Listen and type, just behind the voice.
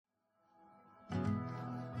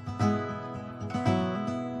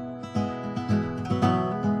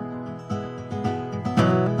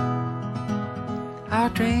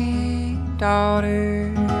dream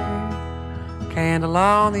daughter, candle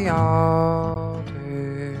on the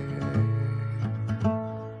altar,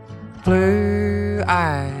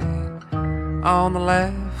 blue-eyed on the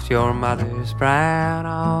left, your mother's brown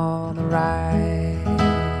on the right.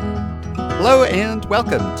 Hello and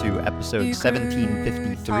welcome to episode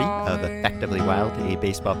 1753 of Effectively Wild, a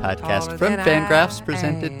baseball podcast from Fangraphs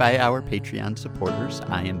presented by our Patreon supporters.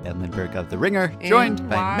 I am Ben Lindbergh of The Ringer, joined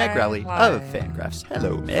by Meg Rowley of Fangraphs.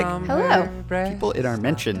 Hello, Meg. Hello. People in our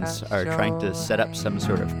mentions are trying to set up some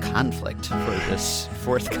sort of conflict for this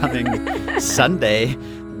forthcoming Sunday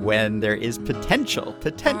when there is potential.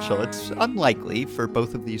 It's unlikely for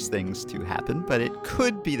both of these things to happen, but it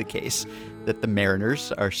could be the case that the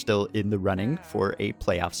Mariners are still in the running for a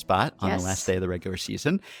playoff spot on the last day of the regular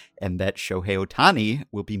season, and that Shohei Ohtani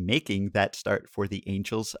will be making that start for the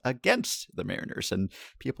Angels against the Mariners. And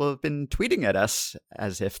people have been tweeting at us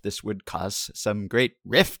as if this would cause some great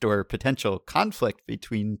rift or potential conflict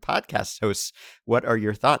between podcast hosts. What are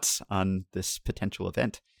your thoughts on this potential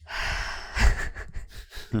event?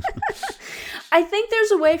 I think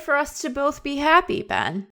there's a way for us to both be happy,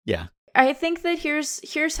 Ben. Yeah. I think that here's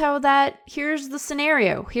the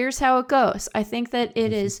scenario. Here's how it goes. I think that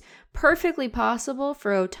it is perfectly possible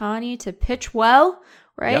for Ohtani to pitch well,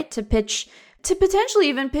 right? Yep. To potentially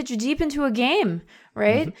even pitch deep into a game,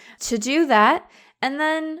 right? To do that. And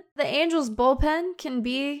then the Angels bullpen can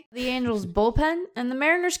be the Angels bullpen, and the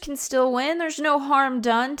Mariners can still win. There's no harm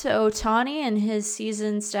done to Ohtani and his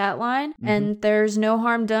season stat line, and there's no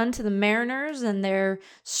harm done to the Mariners and their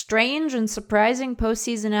strange and surprising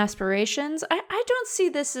postseason aspirations. I don't see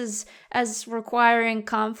this as requiring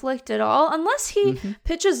conflict at all, unless he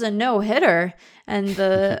pitches a no-hitter and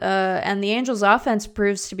the Angels offense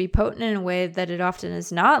proves to be potent in a way that it often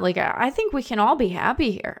is not. Like, I think we can all be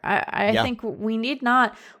happy here. I think we need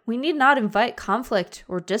not invite conflict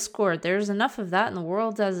or discord. There's enough of that in the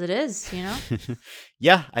world as it is, you know?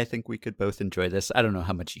 Yeah, I think we could both enjoy this. I don't know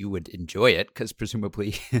how much you would enjoy it, because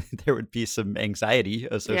presumably there would be some anxiety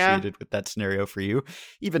associated with that scenario for you.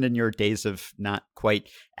 Even in your days of not quite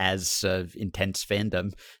as intense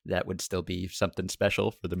fandom, that would still be something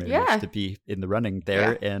special for the Mariners to be in the running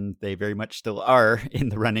there. Yeah. And they very much still are in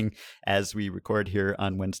the running as we record here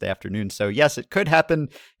on Wednesday afternoon. So yes, it could happen.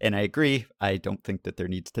 And I agree. I don't think that there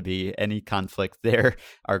needs to be any conflict there.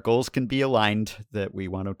 Our goals can be aligned, that we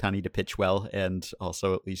want Ohtani to pitch well, and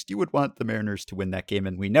also at least you would want the Mariners to win that game.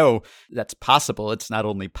 And we know that's possible. It's not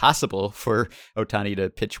only possible for Ohtani to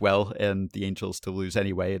pitch well and the Angels to lose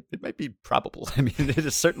anyway, it might be probable. I mean, it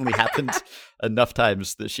has certainly happened enough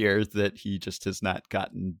times this year that he just has not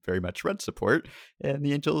gotten very much run support and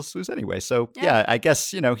the Angels lose anyway. So yeah, I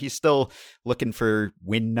guess, he's still looking for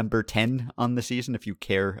win number 10 on the season if you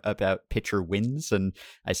care about pitcher wins. And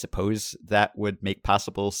I suppose that would make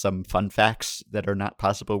possible some fun facts that are not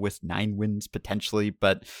possible with 9 wins potentially.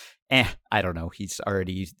 But I don't know. He's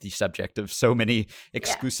already the subject of so many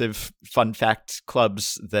exclusive fun fact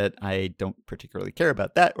clubs that I don't particularly care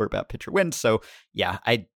about that or about pitcher wins. So yeah,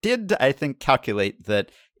 I think, calculate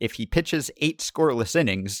that if he pitches 8 scoreless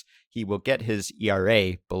innings, he will get his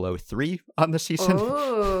ERA below 3 on the season,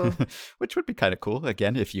 which would be kind of cool.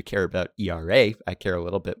 Again, if you care about ERA, I care a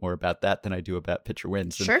little bit more about that than I do about pitcher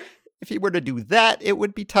wins. Sure. And if he were to do that, it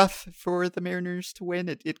would be tough for the Mariners to win.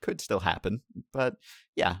 It could still happen. But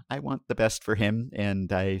yeah, I want the best for him.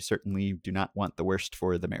 And I certainly do not want the worst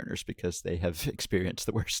for the Mariners because they have experienced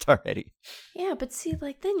the worst already. Yeah, but see,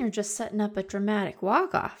 like, then you're just setting up a dramatic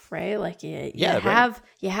walk-off, right? Like you have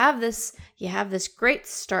this great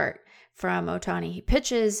start from Ohtani. He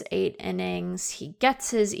pitches 8 innings. He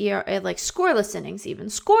gets his ERA, like scoreless innings,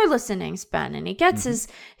 Ben, and he gets his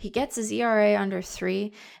ERA under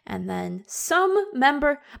 3. And then some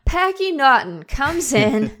member, Packy Naughton, comes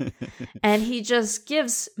in and he just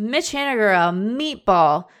gives Mitch Haniger a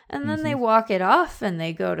meatball. And then they walk it off and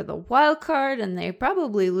they go to the wild card and they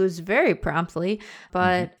probably lose very promptly.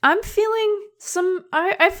 But I'm feeling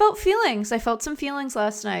I felt feelings. I felt some feelings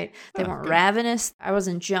last night. They weren't ravenous. I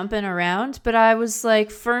wasn't jumping around, but I was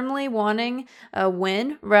like firmly wanting a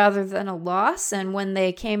win rather than a loss. And when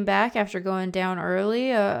they came back after going down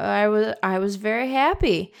early, I was very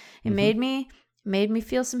happy. It made me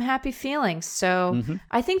feel some happy feelings. So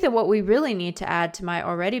I think that what we really need to add to my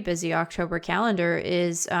already busy October calendar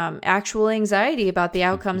is actual anxiety about the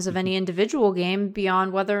outcomes of any individual game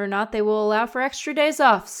beyond whether or not they will allow for extra days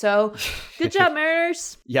off. So good job,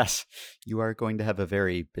 Mariners. Yes, you are going to have a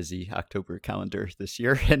very busy October calendar this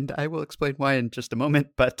year, and I will explain why in just a moment.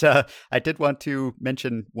 But I did want to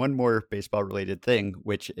mention one more baseball-related thing,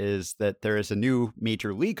 which is that there is a new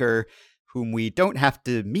major leaguer whom we don't have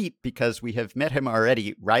to meet because we have met him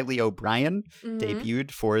already. Riley O'Brien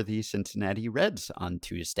debuted for the Cincinnati Reds on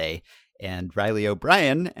Tuesday. And Riley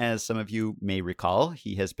O'Brien, as some of you may recall,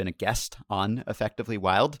 he has been a guest on Effectively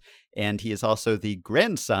Wild, and he is also the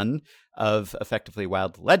grandson of Effectively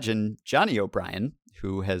Wild legend Johnny O'Brien,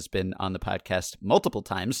 who has been on the podcast multiple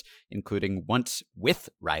times, including once with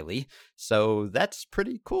Riley. So that's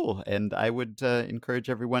pretty cool. And I would encourage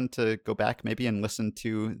everyone to go back maybe and listen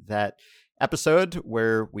to that episode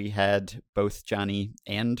where we had both Johnny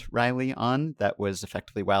and Riley on. That was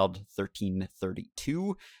Effectively Wild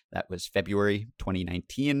 1332. That was February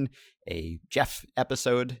 2019, a Jeff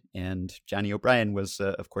episode. And Johnny O'Brien was,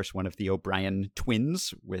 of course, one of the O'Brien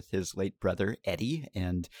twins with his late brother, Eddie.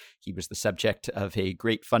 And he was the subject of a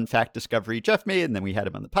great fun fact discovery Jeff made. And then we had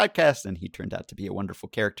him on the podcast, and he turned out to be a wonderful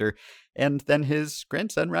character. And then his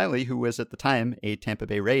grandson, Riley, who was at the time a Tampa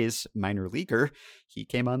Bay Rays minor leaguer, he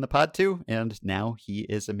came on the pod too. And now he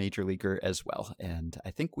is a major leaguer as well. And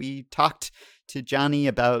I think we talked to Johnny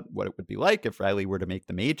about what it would be like if Riley were to make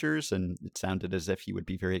the majors, and it sounded as if he would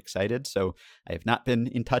be very excited. So I have not been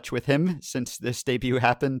in touch with him since this debut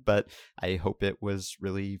happened, but I hope it was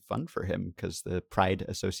really fun for him because the pride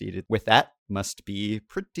associated with that must be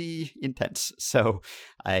pretty intense. So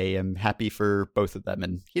I am happy for both of them.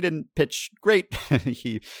 And he didn't pitch great.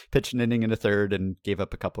 He pitched an inning and a third and gave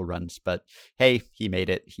up a couple runs, but hey, he made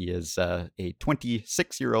it. He is a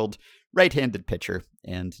 26-year-old right-handed pitcher,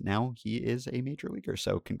 and now he is a major leaguer.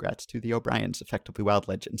 So congrats to the O'Briens, Effectively Wild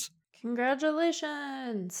legends.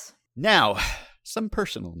 Congratulations. Now, some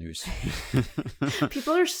personal news.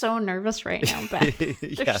 People are so nervous right now, Ben.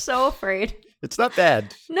 They're so afraid. It's not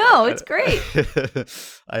bad. No, it's great.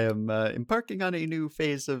 I am embarking on a new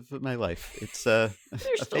phase of my life. It's a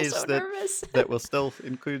phase so that will still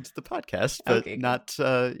include the podcast, but okay, not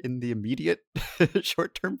in the immediate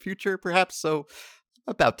short-term future, perhaps. So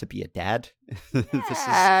about to be a dad. Yeah. This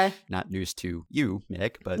is not news to you,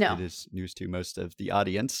 Meg, but It is news to most of the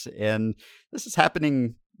audience. And this is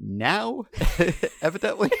happening now,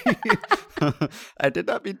 evidently. I did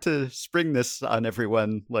not mean to spring this on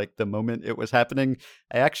everyone like the moment it was happening.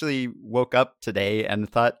 I actually woke up today and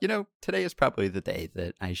thought, today is probably the day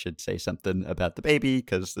that I should say something about the baby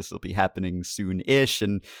because this will be happening soon-ish,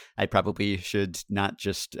 and I probably should not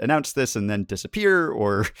just announce this and then disappear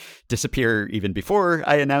or disappear even before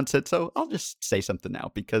I announce it. So I'll just say something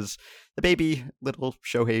now because the baby, little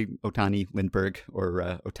Shohei Ohtani Lindbergh,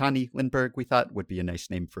 or Ohtani Lindbergh, we thought would be a nice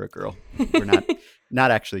name for a girl. We're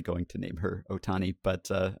not actually going to name her Ohtani, but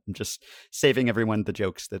I'm just saving everyone the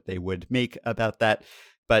jokes that they would make about that.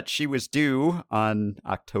 But she was due on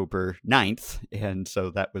October 9th, and so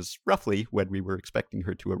that was roughly when we were expecting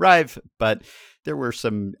her to arrive. But there were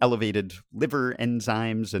some elevated liver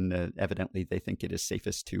enzymes, and evidently they think it is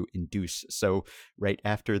safest to induce. So right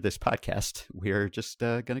after this podcast, we're just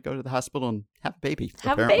going to go to the hospital and have a baby.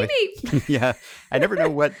 Have a baby! Yeah. I never know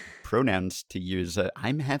what pronouns to use.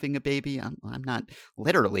 I'm having a baby. I'm not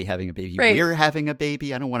literally having a baby. Right. We're having a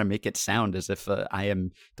baby. I don't want to make it sound as if I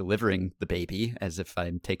am delivering the baby, as if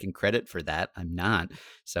I'm taking credit for that. I'm not.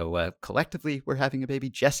 So collectively, we're having a baby.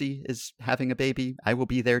 Jesse is having a baby. I will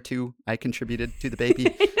be there too. I contributed to the baby.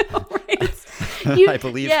 I know, right? I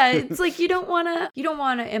believe. Yeah, it's like you don't want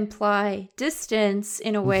to imply distance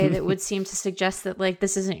in a way that would seem to suggest that like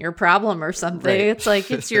this isn't your problem or something. Right. It's like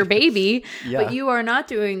it's your baby, but you are not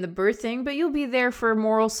doing the birthing, but you'll be there for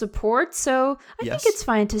moral support. So I think it's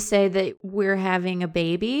fine to say that we're having a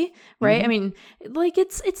baby, right? Mm-hmm. I mean, like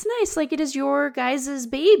it's nice, like it is your guys'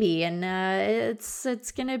 baby, and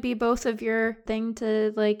it's gonna be both of your thing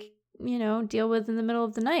to like deal with in the middle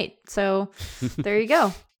of the night. So there you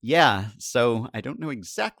go. Yeah, so I don't know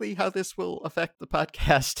exactly how this will affect the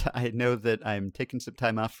podcast. I know that I'm taking some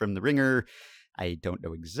time off from The Ringer. I don't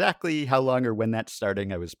know exactly how long or when that's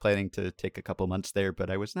starting. I was planning to take a couple months there, but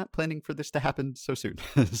I was not planning for this to happen so soon.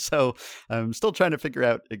 So I'm still trying to figure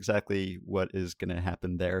out exactly what is going to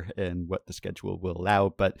happen there and what the schedule will allow.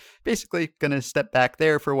 But basically going to step back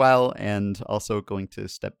there for a while and also going to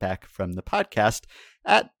step back from the podcast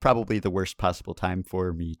at probably the worst possible time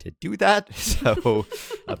for me to do that. So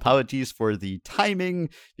apologies for the timing,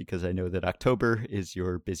 because I know that October is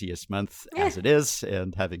your busiest month as it is,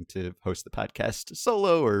 and having to host the podcast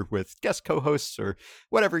solo or with guest co-hosts or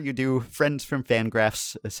whatever you do, friends from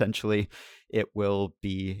Fangraphs, essentially, it will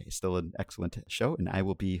be still an excellent show, and I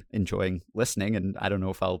will be enjoying listening. And I don't know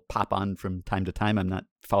if I'll pop on from time to time. I'm not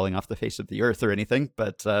falling off the face of the earth or anything,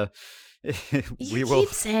 but you keep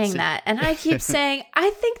saying that, and I keep saying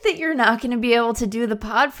I think that you're not going to be able to do the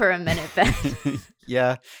pod for a minute, Ben.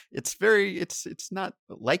 Yeah, it's not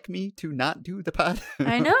like me to not do the pod.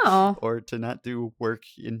 I know. Or to not do work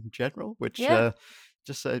in general, which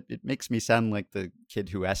just it makes me sound like the kid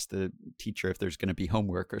who asked the teacher if there's going to be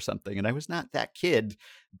homework or something. And I was not that kid,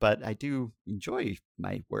 but I do enjoy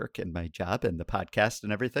my work and my job and the podcast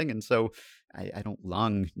and everything. And so I don't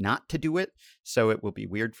long not to do it. So it will be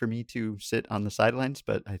weird for me to sit on the sidelines,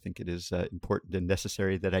 but I think it is important and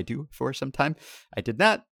necessary that I do for some time. I did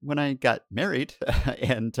not when I got married.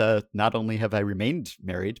 And not only have I remained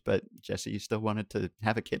married, but Jesse still wanted to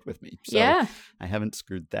have a kid with me. So I haven't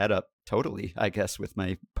screwed that up totally, I guess, with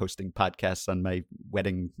my posting podcasts on my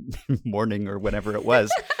wedding morning or whenever it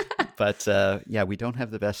was. But we don't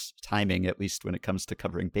have the best timing, at least when it comes to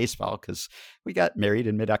covering baseball, because we got married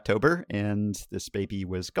in mid-October and this baby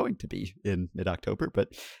was going to be in mid-October, but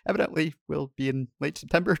evidently will be in late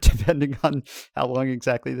September, depending on how long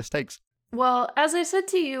exactly this takes. Well, as I said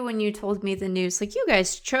to you when you told me the news, like you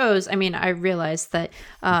guys chose, I mean, I realized that,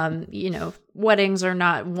 weddings are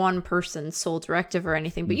not one person's sole directive or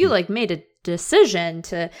anything, but you like made a decision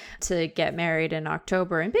to get married in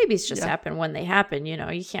October, and babies just happen when they happen.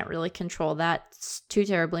 You can't really control that too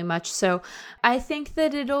terribly much. So I think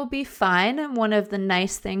that it'll be fine. And one of the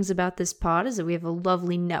nice things about this pod is that we have a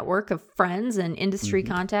lovely network of friends and industry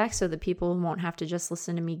contacts, so that people won't have to just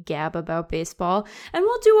listen to me gab about baseball. And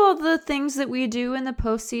we'll do all the things that we do in the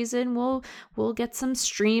postseason. We'll get some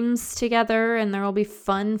streams together, and there will be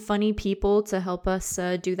funny people to help us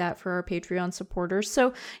do that for our Patreon supporters.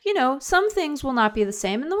 So, some things will not be the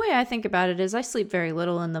same. And the way I think about it is I sleep very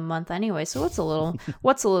little in the month anyway. So what's a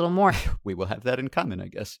little more? We will have that in common, I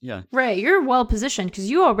guess. Yeah. Right. You're well positioned because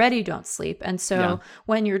you already don't sleep. And so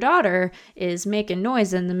when your daughter is making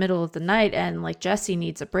noise in the middle of the night and like Jesse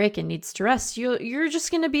needs a break and needs to rest, you're just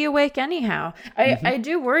going to be awake anyhow. I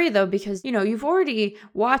do worry though, because, you've already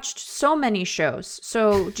watched so many shows.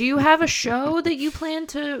 So do you have a show that you plan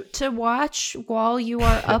to watch while you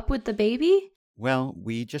are up with the baby? Well,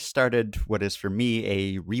 we just started what is for me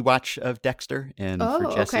a rewatch of Dexter, and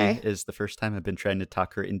for Jessie is the first time. I've been trying to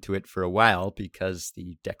talk her into it for a while because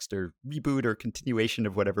the Dexter reboot or continuation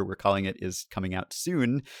of whatever we're calling it is coming out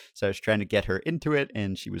soon. So I was trying to get her into it,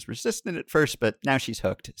 and she was resistant at first, but now she's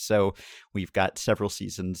hooked. So we've got several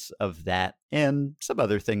seasons of that and some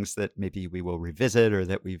other things that maybe we will revisit or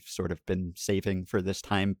that we've sort of been saving for this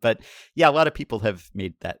time. But yeah, a lot of people have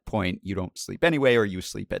made that point. You don't sleep anyway, or you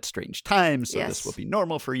sleep at strange times. So this will be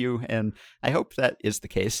normal for you. And I hope that is the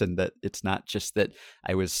case, and that it's not just that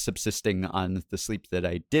I was subsisting on the sleep that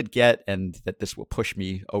I did get, and that this will push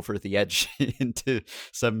me over the edge into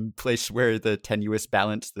some place where the tenuous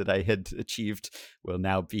balance that I had achieved will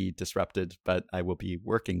now be disrupted, but I will be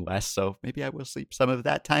working less. So maybe I will sleep some of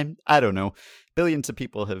that time. I don't know. Billions of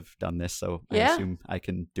people have done this, so I assume I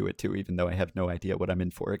can do it too, even though I have no idea what I'm in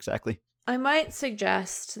for exactly. I might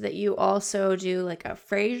suggest that you also do like a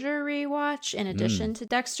Frasier rewatch in addition to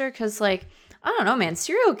Dexter, because I don't know, man,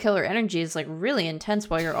 serial killer energy is like really intense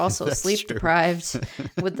while you're also sleep deprived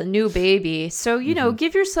with the new baby. So,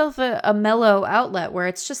 give yourself a mellow outlet where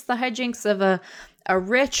it's just the hijinks of a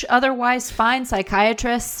rich, otherwise fine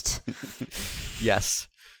psychiatrist. Yes.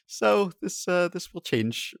 So this will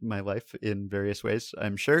change my life in various ways,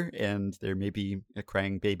 I'm sure, and there may be a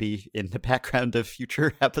crying baby in the background of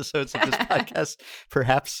future episodes of this podcast,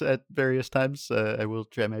 perhaps at various times. I will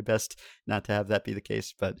try my best not to have that be the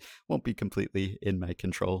case, but won't be completely in my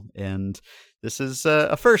control. And this is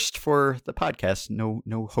a first for the podcast.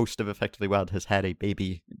 No host of Effectively Wild has had a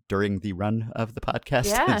baby during the run of the podcast.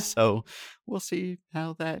 Yeah. So we'll see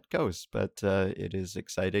how that goes. But it is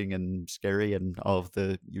exciting and scary and all of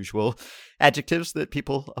the usual adjectives that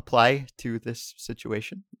people apply to this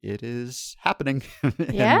situation. It is happening.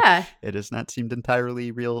 Yeah. It has not seemed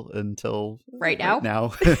entirely real until right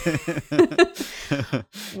now.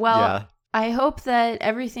 Well, yeah. I hope that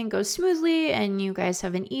everything goes smoothly and you guys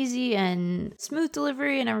have an easy and smooth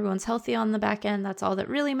delivery and everyone's healthy on the back end. That's all that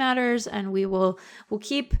really matters. And we'll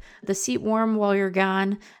keep the seat warm while you're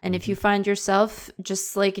gone. And if you find yourself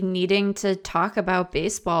just needing to talk about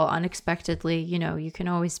baseball unexpectedly, you can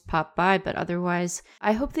always pop by. But otherwise,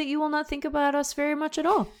 I hope that you will not think about us very much at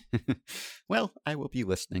all. Well, I will be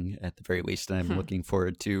listening at the very least, and I'm looking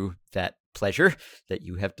forward to that pleasure that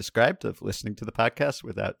you have described of listening to the podcast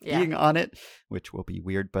without being on it, which will be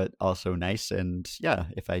weird, but also nice. And yeah,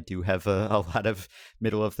 if I do have a lot of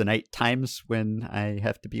middle of the night times when I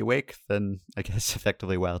have to be awake, then I guess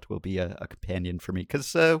Effectively Wild will be a companion for me,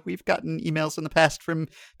 because we've gotten emails in the past from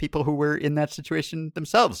people who were in that situation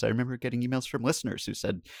themselves. I remember getting emails from listeners who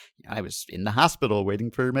said, I was in the hospital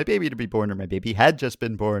waiting for my baby to be born, or my baby had just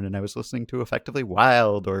been born and I was listening to Effectively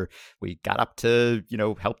Wild, or we got up to,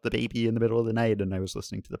 help the baby in the middle of the night and I was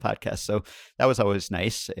listening to the podcast. So that was always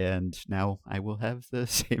nice. And now I will have the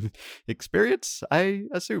same experience, I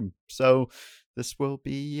assume. So this will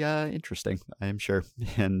be interesting, I am sure.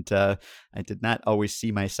 And I did not always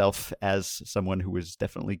see myself as someone who was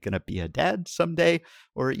definitely going to be a dad someday,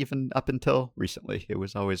 or even up until recently. It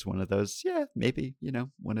was always one of those, maybe,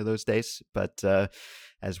 one of those days. But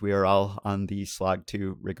as we are all on the slog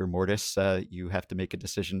to rigor mortis, you have to make a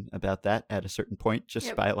decision about that at a certain point,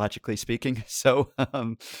 just biologically speaking. So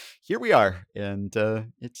here we are. And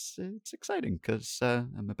it's exciting because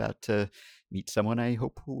I'm about to meet someone I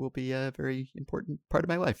hope who will be a very important part of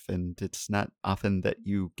my life. And it's not often that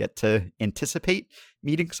you get to anticipate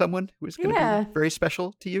meeting someone who is going to be very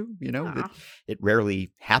special to you. It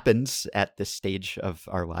rarely happens at this stage of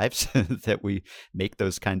our lives that we make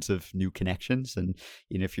those kinds of new connections. And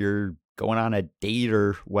if you're going on a date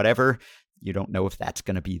or whatever, you don't know if that's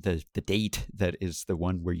going to be the date that is the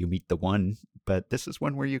one where you meet the one. But this is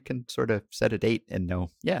one where you can sort of set a date and know,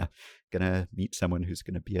 going to meet someone who's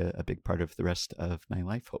going to be a big part of the rest of my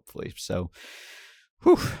life, hopefully. So,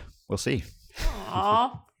 we'll see.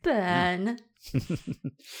 Aw, Ben.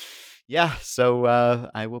 So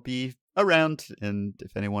I will be around, and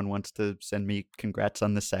if anyone wants to send me congrats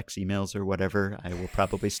on the sex emails or whatever, I will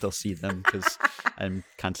probably still see them because I'm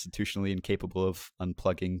constitutionally incapable of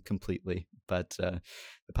unplugging completely. But the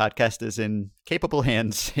podcast is in capable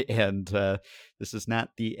hands, and this is not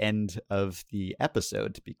the end of the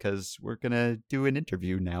episode because we're going to do an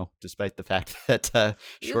interview now, despite the fact that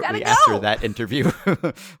shortly after that interview,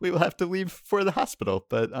 we will have to leave for the hospital.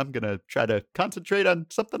 But I'm going to try to concentrate on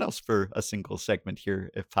something else for a single segment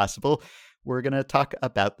here, if possible. We're going to talk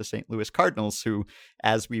about the St. Louis Cardinals, who,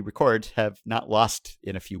 as we record, have not lost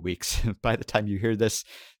in a few weeks. By the time you hear this,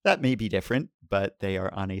 that may be different, but they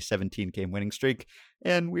are on a 17-game winning streak,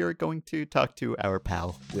 and we are going to talk to our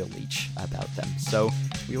pal, Will Leitch, about them. So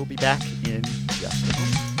we will be back in just a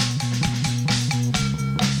moment.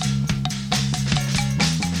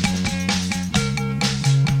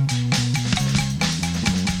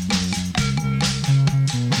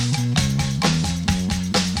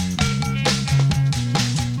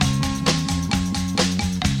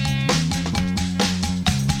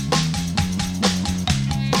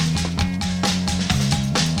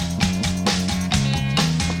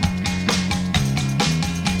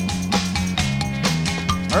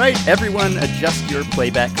 All right, everyone, adjust your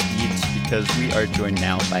playback speeds because we are joined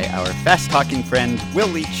now by our fast-talking friend, Will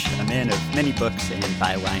Leitch, a man of many books and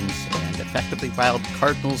bylines and Effectively Wild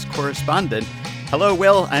Cardinals correspondent. Hello,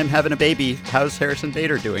 Will. I'm having a baby. How's Harrison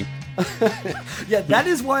Bader doing? Yeah, that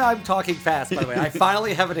is why I'm talking fast, by the way. I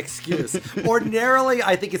finally have an excuse. Ordinarily,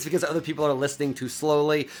 I think it's because other people are listening too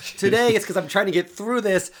slowly. Today, it's because I'm trying to get through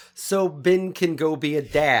this so Ben can go be a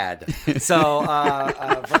dad. So,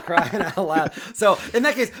 for crying out loud. So, in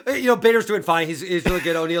that case, Bader's doing fine. He's really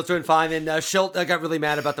good. O'Neill's doing fine. And Schilt got really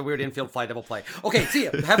mad about the weird infield fly double play. Okay, see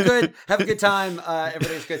ya. Have a good time.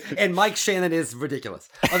 Everything's good. And Mike Shannon is ridiculous.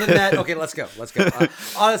 Other than that, okay, let's go.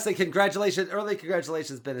 Honestly, early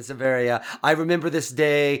congratulations, Ben. It's a very I remember this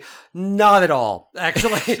day not at all,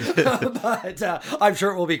 actually, but I'm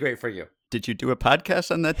sure it will be great for you. Did you do a podcast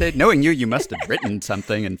on that day? Knowing you must have written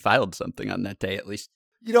something and filed something on that day at least.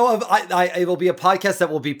 It will be a podcast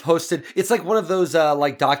that will be posted. It's like one of those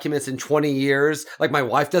like documents in 20 years. Like my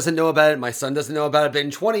wife doesn't know about it, my son doesn't know about it, but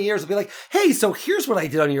in 20 years it'll be like, hey, so here's what I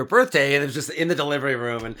did on your birthday, and it was just in the delivery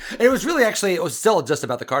room, and it was really it was still just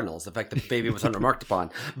about the Cardinals. The fact that the baby was unremarked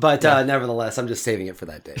upon, but nevertheless, I'm just saving it for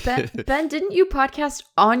that day. Ben, didn't you podcast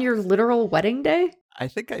on your literal wedding day? I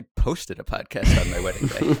think I posted a podcast on my wedding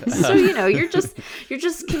day. So you're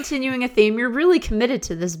just continuing a theme. You're really committed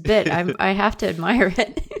to this bit. I have to admire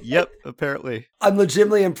it. Yep, apparently. I'm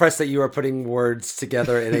legitimately impressed that you are putting words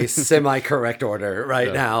together in a semi-correct order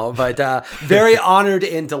now. But very honored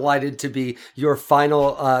and delighted to be your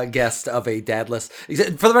final guest of a Dadless.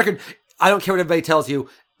 For the record, I don't care what everybody tells you.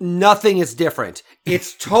 Nothing is different.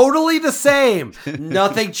 It's totally the same.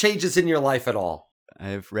 Nothing changes in your life at all.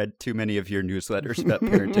 I've read too many of your newsletters about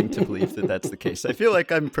parenting to believe that that's the case. I feel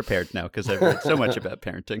like I'm prepared now because I've read so much about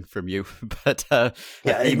parenting from you. But the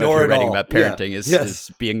theme of your writing about parenting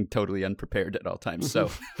is being totally unprepared at all times. So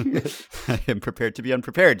I am prepared to be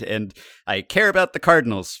unprepared. And I care about the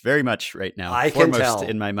Cardinals very much right now. Foremost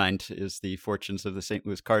in my mind is the fortunes of the St.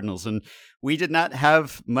 Louis Cardinals. And we did not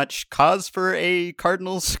have much cause for a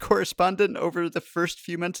Cardinals correspondent over the first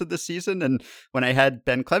few months of the season. And when I had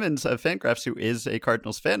Ben Clemens of Fangraphs, who is a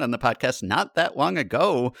Cardinals fan, on the podcast not that long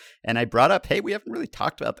ago, and I brought up, hey, we haven't really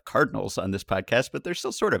talked about the Cardinals on this podcast, but they're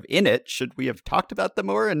still sort of in it. Should we have talked about them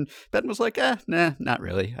more? And Ben was like, nah, not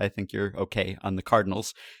really. I think you're okay on the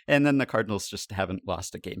Cardinals. And then the Cardinals just haven't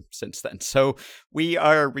lost a game since then. So we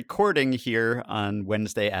are recording here on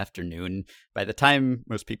Wednesday afternoon. By the time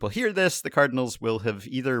most people hear this, the Cardinals will have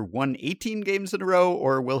either won 18 games in a row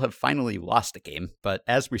or will have finally lost a game. But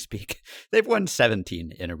as we speak, they've won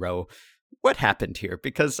 17 in a row. What happened here?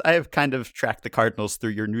 Because I have kind of tracked the Cardinals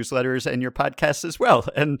through your newsletters and your podcasts as well.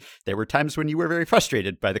 And there were times when you were very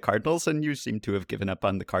frustrated by the Cardinals and you seem to have given up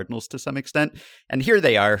on the Cardinals to some extent. And here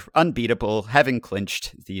they are, unbeatable, having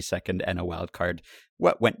clinched the second NL wild card.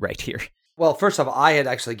 What went right here? Well, first off, I had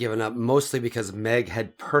actually given up mostly because Meg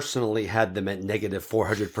had personally had them at negative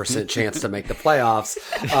 400% chance to make the playoffs.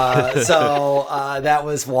 So that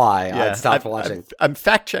was why I stopped watching. I'm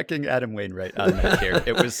fact-checking Adam Wainwright on that here.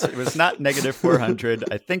 It was not negative 400.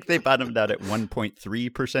 I think they bottomed out at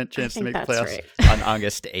 1.3% chance to make the playoffs on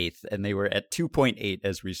August 8th, and they were at 2.8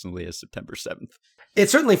 as recently as September 7th. It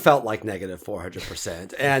certainly felt like negative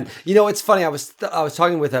 400%. And, it's funny. I was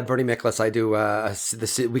talking with Bernie Miklasz. I do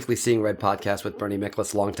the weekly Seeing Red podcast with Bernie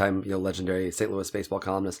Miklasz, longtime, legendary St. Louis baseball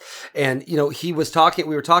columnist. And, we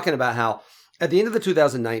were talking about how at the end of the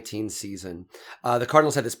 2019 season, the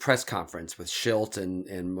Cardinals had this press conference with Schilt and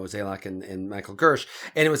Mozeliak and Michael Gersh.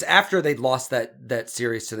 And it was after they'd lost that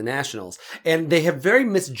series to the Nationals. And they have very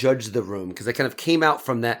misjudged the room because they kind of came out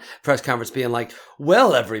from that press conference being like,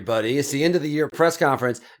 well, everybody, it's the end of the year press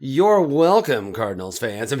conference. You're welcome, Cardinals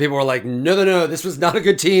fans. And people were like, no, this was not a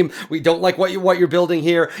good team. We don't like what you're building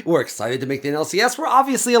here. We're excited to make the NLCS. We're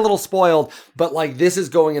obviously a little spoiled, but this is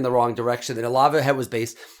going in the wrong direction. And a lot of it was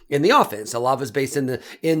based in the offense. A lot of it was based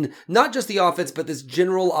in not just the offense, but this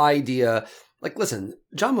general idea. Listen,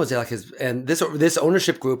 John Mozeliak and this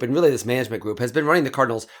ownership group and really this management group has been running the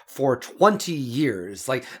Cardinals for 20 years.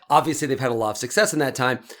 Obviously they've had a lot of success in that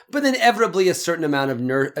time, but inevitably a certain amount of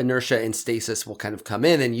inertia and stasis will kind of come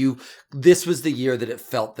in. And this was the year that it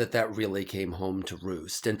felt that really came home to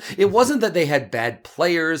roost. And it wasn't that they had bad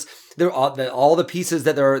players. All the pieces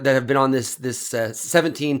that have been on this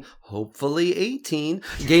 17, hopefully 18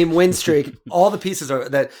 game win streak, all the pieces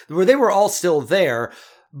they were all still there.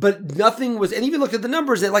 But nothing was, and even looked at the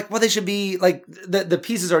numbers, they should be, the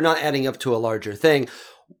pieces are not adding up to a larger thing.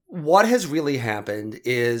 What has really happened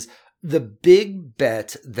is the big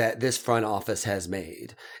bet that this front office has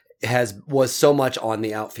made was so much on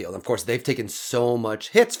the outfield. Of course, they've taken so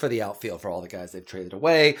much hits for the outfield for all the guys they've traded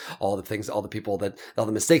away, all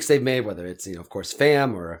the mistakes they've made, whether it's, of course,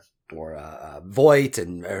 Pham or Voit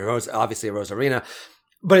and obviously Arozarena.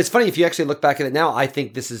 But it's funny, if you actually look back at it now, I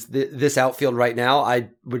think this outfield right now, I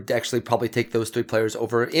would actually probably take those three players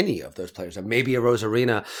over any of those players, and maybe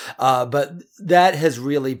Arozarena. But that has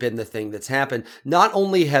really been the thing that's happened. Not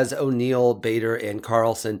only has O'Neill, Bader, and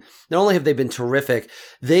Carlson, not only have they been terrific,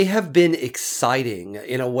 they have been exciting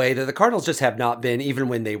in a way that the Cardinals just have not been, even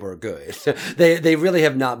when they were good. They really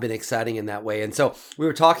have not been exciting in that way. And so we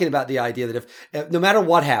were talking about the idea that if no matter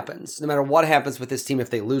what happens with this team,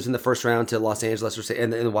 if they lose in the first round to Los Angeles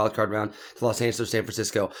or in the wild card round to Los Angeles or San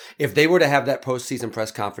Francisco, if they were to have that postseason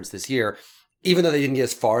press conference this year, even though they didn't get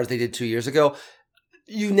as far as they did 2 years ago,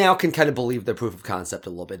 you now can kind of believe their proof of concept a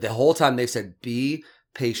little bit. The whole time they've said, be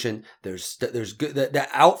patient. There's good. The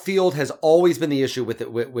outfield has always been the issue with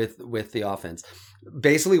the offense.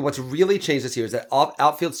 Basically, what's really changed this year is that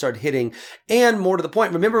outfield started hitting, and more to the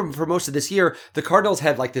point, remember for most of this year, the Cardinals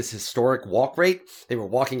had this historic walk rate. They were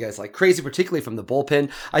walking guys like crazy, particularly from the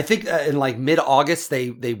bullpen. I think in mid-August,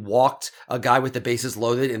 they walked a guy with the bases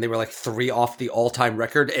loaded, and they were 3 off the all-time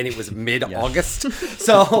record, and it was mid-August.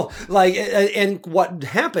 So, and what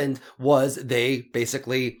happened was they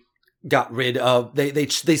basically got rid of, they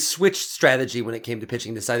switched strategy when it came to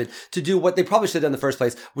pitching, decided to do what they probably should have done in the first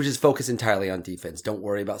place, which is focus entirely on defense. Don't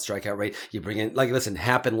worry about strikeout rate. You bring in, listen,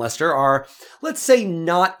 Happ and Lester are, let's say,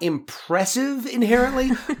 not impressive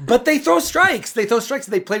inherently, but they throw strikes. They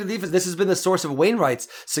play to defense. This has been the source of Wainwright's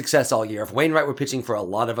success all year. If Wainwright were pitching for a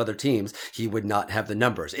lot of other teams, he would not have the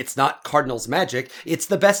numbers. It's not Cardinals magic. It's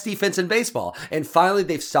the best defense in baseball. And finally,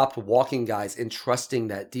 they've stopped walking guys and trusting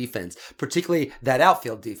that defense, particularly that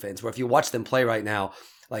outfield defense, where if you watch them play right now,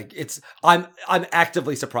 I'm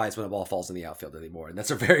actively surprised when a ball falls in the outfield anymore. And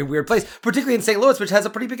that's a very weird place, particularly in St. Louis, which has a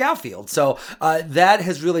pretty big outfield. So that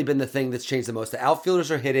has really been the thing that's changed the most. The outfielders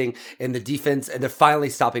are hitting and the defense, and they're finally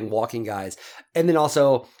stopping walking guys. And then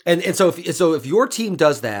also, so if your team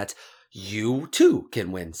does that, you too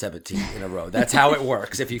can win 17 in a row. That's how it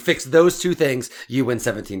works. If you fix those two things, you win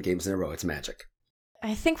 17 games in a row. It's magic.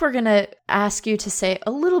 I think we're going to ask you to say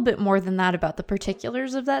a little bit more than that about the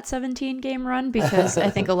particulars of that 17-game run, because I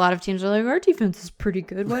think a lot of teams are like, our defense is pretty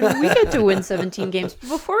good. Why don't we get to win 17 games? But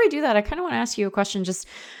before we do that, I kind of want to ask you a question just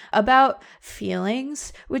about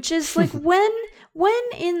feelings, which is like when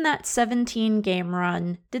in that 17-game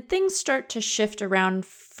run did things start to shift around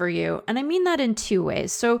for you? And I mean that in two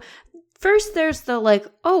ways. So first, there's the like,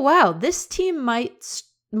 oh, wow, this team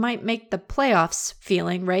might make the playoffs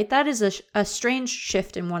feeling, right? That is a strange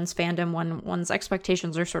shift in one's fandom when one's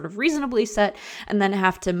expectations are sort of reasonably set and then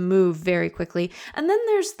have to move very quickly. And then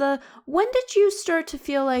there's the, when did you start to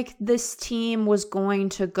feel like this team was going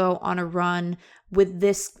to go on a run with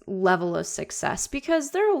this level of success?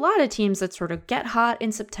 Because there are a lot of teams that sort of get hot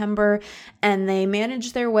in September and they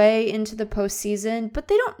manage their way into the postseason, but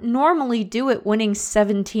they don't normally do it winning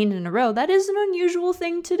 17 in a row. That is an unusual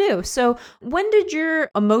thing to do. So when did your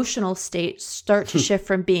emotional state start to shift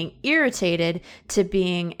from being irritated to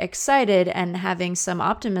being excited and having some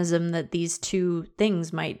optimism that these two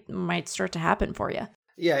things might start to happen for you?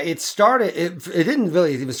 Yeah, it didn't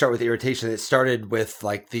really even start with irritation. It started with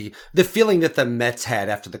like the feeling that the Mets had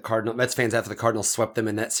after the Mets fans after the Cardinals swept them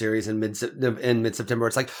in that series in mid-September.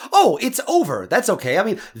 It's like, oh, it's over. That's okay. I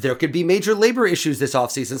mean, there could be major labor issues this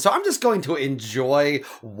offseason, so I'm just going to enjoy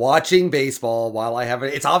watching baseball while I have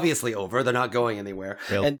it. It's obviously over. They're not going anywhere.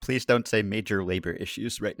 Well, and please don't say major labor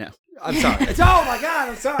issues right now. I'm sorry. Oh my God,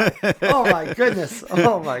 I'm sorry. Oh my goodness.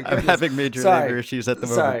 Oh my goodness. I'm having major labor issues at the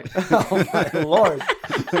moment. Sorry. Oh my Lord.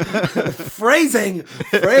 Phrasing.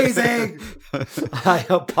 I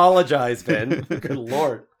apologize, Ben. Good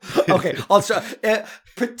Lord. Okay, I'll try.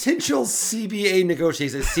 Potential CBA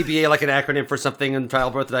negotiations. CBA like an acronym for something in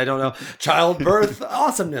childbirth that I don't know. Childbirth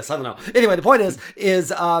awesomeness. I don't know. Anyway, the point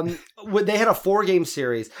is when they had a 4-game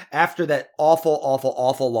series after that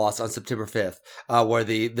awful loss on September 5th, where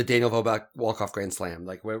the Daniel Vogelbach walk-off grand slam,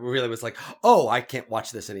 like where it really was like, oh, I can't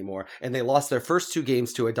watch this anymore. And they lost their first 2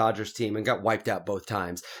 games to a Dodgers team and got wiped out both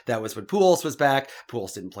times. That was when Pujols was back.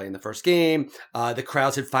 Pujols didn't play in the first game. The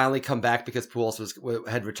crowds had finally come back because Pujols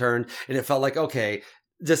had returned, and it felt like, okay,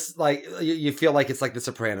 just like you feel like it's like The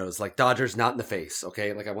Sopranos, like Dodgers not in the face,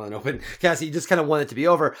 okay? Like I want an open Cassie, you just kind of want it to be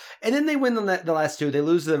over. And then they win the last 2, they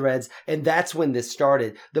lose to the Reds, and that's when this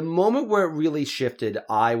started. The moment where it really shifted,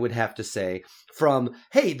 I would have to say, from,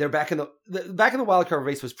 hey, they're back in the wild card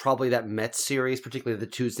race was probably that Mets series, particularly the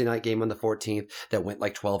Tuesday night game on the 14th that went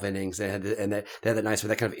like 12 innings and they had that nice where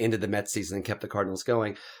that kind of ended the Mets season and kept the Cardinals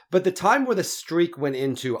going. But the time where the streak went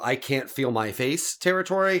into I can't feel my face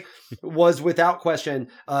territory was without question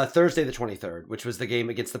Thursday the 23rd, which was the game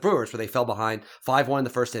against the Brewers where they fell behind 5-1 in the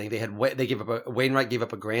first inning. Wainwright gave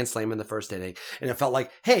up a grand slam in the first inning, and it felt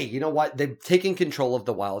like, hey, you know what? They've taken control of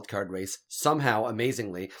the wild card race somehow,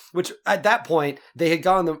 amazingly, which at that point they had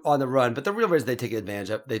gone on the run, but the real reason they'd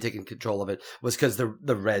taken control of it was because the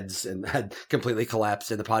Reds had completely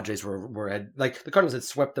collapsed, and the Padres were like the Cardinals had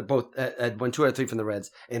swept had won 2 out of 3 from the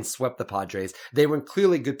Reds and swept the Padres. They were in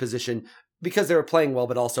clearly good position because they were playing well,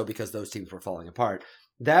 but also because those teams were falling apart.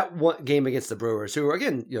 That one game against the Brewers, who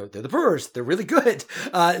again, they're the Brewers, they're really good.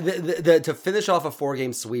 To finish off a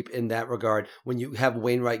 4-game sweep in that regard, when you have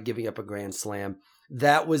Wainwright giving up a grand slam,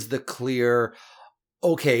 that was the clear,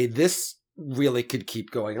 okay, this really could keep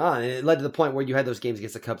going on. And it led to the point where you had those games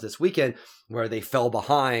against the Cubs this weekend where they fell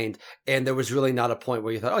behind, and there was really not a point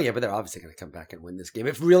where you thought, oh yeah, but they're obviously going to come back and win this game.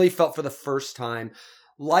 It really felt for the first time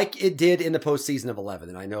like it did in the postseason of 11.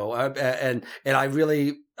 And I know,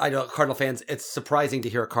 I know Cardinal fans, it's surprising to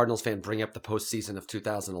hear a Cardinals fan bring up the postseason of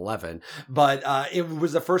 2011, but it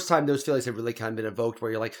was the first time those feelings had really kind of been evoked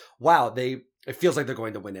where you're like, wow, they It feels like they're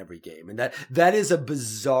going to win every game. And that is a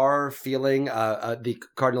bizarre feeling. The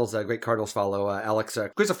Cardinals, great Cardinals follow, Alex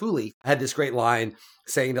Crisafulli, had this great line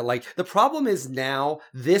saying that, like, the problem is now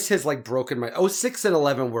this has, like, broken my 06 and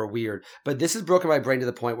 11 were weird, but this has broken my brain to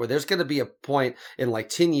the point where there's going to be a point in like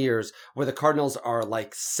 10 years where the Cardinals are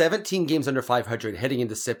like 17 games under 500 heading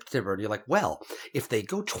into September. And you're like, well, if they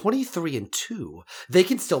go 23-2, they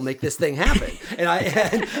can still make this thing happen.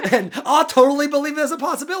 and I'll totally believe there's a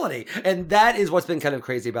possibility. And that is what's been kind of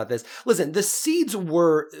crazy about this. Listen, the seeds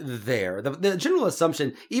were there. The general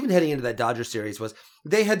assumption, even heading into that Dodgers series, was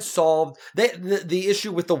they had solved the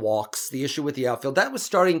issue with the walks, the issue with the outfield. That was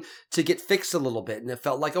starting to get fixed a little bit. And it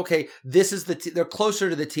felt like, okay, this is they're closer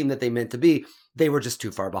to the team that they meant to be. They were just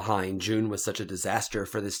too far behind. June was such a disaster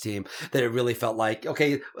for this team that it really felt like,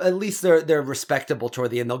 okay, at least they're respectable toward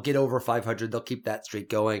the end. They'll get over 500. They'll keep that streak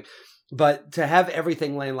going. But to have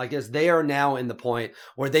everything land like this, they are now in the point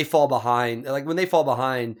where they fall behind. Like when they fall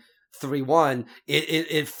behind 3-1,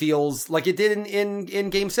 it feels like it did in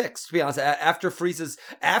Game 6. To be honest, after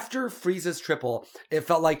Freeze's triple, it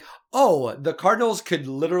felt like, oh, the Cardinals could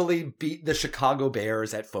literally beat the Chicago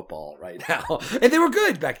Bears at football right now, and they were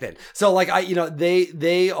good back then. So like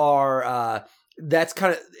they are. That's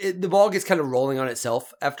kind of the ball gets kind of rolling on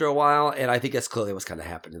itself after a while, and I think that's clearly what's kind of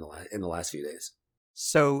happened in the last few days.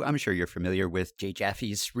 So I'm sure you're familiar with Jay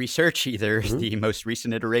Jaffe's research, either the most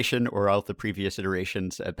recent iteration or all the previous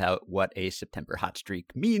iterations about what a September hot streak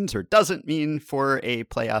means or doesn't mean for a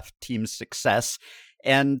playoff team's success.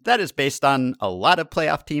 And that is based on a lot of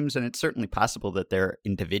playoff teams, and it's certainly possible that there are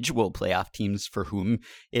individual playoff teams for whom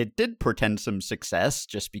it did portend some success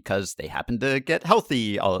just because they happened to get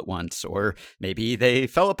healthy all at once, or maybe they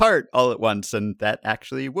fell apart all at once, and that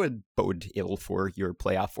actually would bode ill for your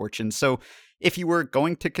playoff fortune. So if you were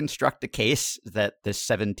going to construct a case that this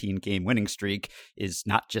 17-game winning streak is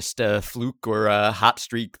not just a fluke or a hot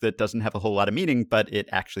streak that doesn't have a whole lot of meaning, but it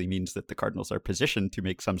actually means that the Cardinals are positioned to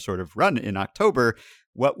make some sort of run in October,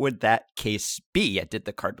 what would that case be? Did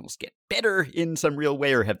the Cardinals get better in some real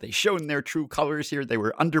way, or have they shown their true colors here? They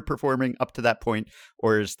were underperforming up to that point,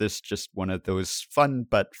 or is this just one of those fun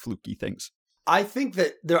but fluky things? I think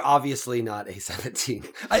that they're obviously not a 17.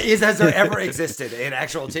 Has there ever existed an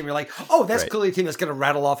actual team? You're like, oh, that's clearly a team that's going to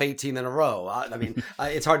rattle off 18 in a row. I mean,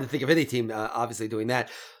 it's hard to think of any team obviously doing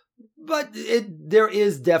that. But there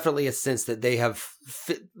is definitely a sense that they have,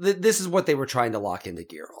 this is what they were trying to lock into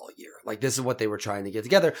gear all year. Like, this is what they were trying to get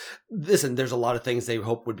together. Listen, there's a lot of things they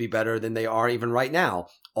hope would be better than they are even right now.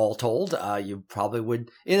 All told, you probably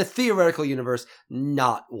would, in a theoretical universe,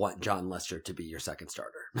 not want John Lester to be your second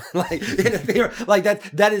starter.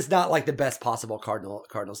 That is not like the best possible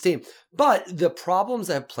Cardinals team. But the problems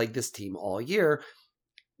that have plagued this team all year,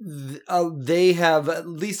 they have at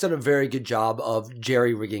least done a very good job of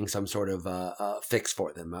jerry-rigging some sort of fix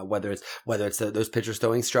for them. Whether it's those pitchers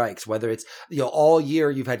throwing strikes, whether it's all year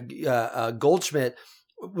you've had Goldschmidt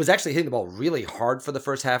was actually hitting the ball really hard for the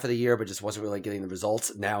first half of the year, but just wasn't really getting the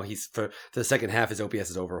results. Now he's for the second half, his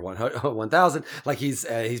OPS is over 1,000. Like he's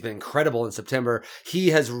been incredible in September.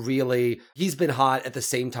 He's been hot at the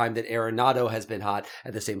same time that Arenado has been hot,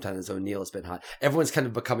 at the same time as O'Neill has been hot. Everyone's kind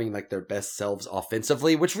of becoming like their best selves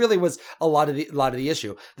offensively, which really was a lot of the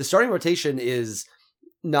issue. The starting rotation is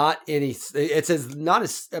not about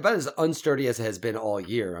as unsturdy as it has been all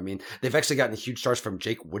year. I mean, they've actually gotten huge starts from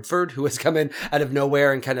Jake Woodford, who has come in out of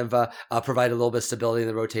nowhere and kind of provide a little bit of stability in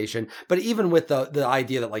the rotation. But even with the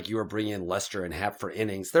idea that like you were bringing in Lester and Happ for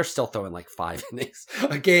innings, they're still throwing like 5 innings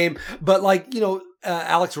a game. But like,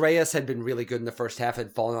 Alex Reyes had been really good in the first half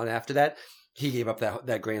and fallen on after that. He gave up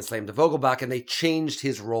that grand slam to Vogelbach, and they changed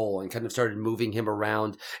his role and kind of started moving him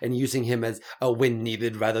around and using him as a when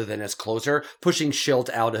needed rather than as closer, pushing Schilt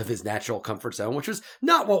out of his natural comfort zone, which was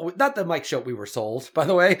not the Mike Schilt we were sold, by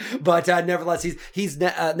the way. But nevertheless, he's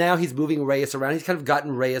now moving Reyes around. He's kind of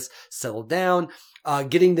gotten Reyes settled down.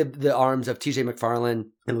 Getting the arms of TJ McFarland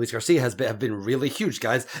and Luis Garcia have been really huge,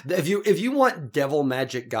 guys. If you want devil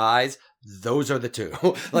magic guys, those are the two.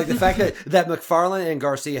 Like the fact that McFarland and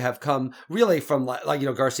Garcia have come really from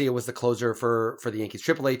Garcia was the closer for the Yankees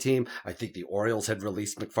AAA team. I think the Orioles had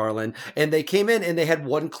released McFarland, and they came in and they had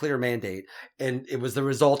one clear mandate, and it was the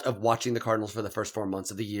result of watching the Cardinals for the first 4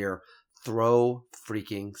 months of the year throw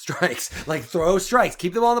freaking strikes. Like, throw strikes.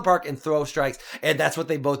 Keep them all in the park and throw strikes. And that's what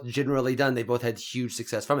they both generally done. They both had huge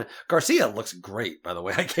success from it. Garcia looks great, by the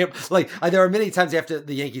way. I can't, like, there are many times the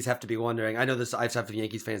Yankees have to be wondering. I know this, I've talked to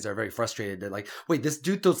Yankees fans that are very frustrated. They're like, wait, this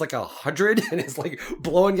dude throws like 100 and is like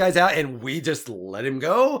blowing guys out and we just let him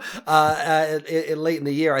go late in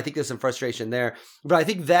the year. I think there's some frustration there. But I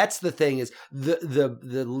think that's the thing is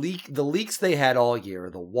the leaks they had all year,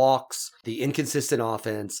 the walks, the inconsistent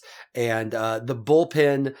offense, and the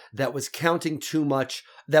bullpen that was counting too much,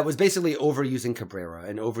 that was basically overusing Cabrera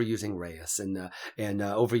and overusing Reyes and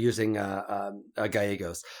overusing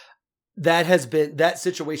Gallegos. That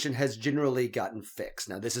situation has generally gotten fixed.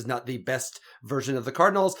 Now, this is not the best version of the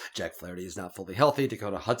Cardinals. Jack Flaherty is not fully healthy.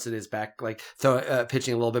 Dakota Hudson is back,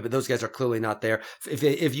 pitching a little bit, but those guys are clearly not there.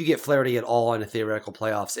 If you get Flaherty at all in a theoretical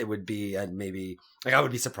playoffs, it would be maybe, like, I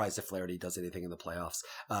would be surprised if Flaherty does anything in the playoffs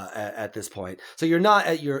at this point. So you're not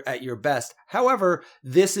at your best. However,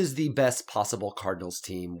 this is the best possible Cardinals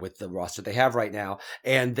team with the roster they have right now,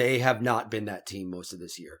 and they have not been that team most of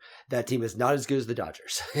this year. That team is not as good as the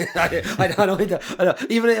Dodgers. I don't think that,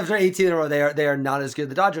 even after 18 in a row, they are not as good as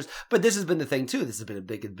the Dodgers. But this has been the thing too. This has been a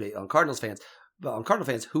big debate on Cardinals fans. But on Cardinal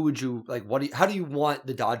fans, who would you like? How do you want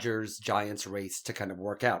the Dodgers Giants race to kind of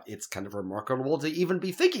work out? It's kind of remarkable to even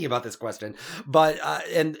be thinking about this question. But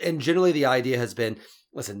and generally the idea has been,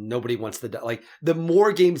 listen, nobody wants the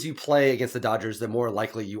more games you play against the Dodgers, the more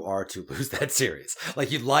likely you are to lose that series.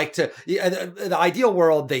 Like, you'd like to, in the ideal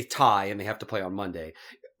world, they tie and they have to play on Monday.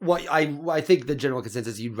 Well, I think the general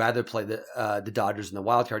consensus, you'd rather play the Dodgers in the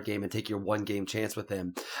wild card game and take your 1-game chance with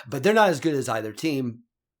them, but they're not as good as either team.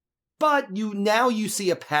 But you see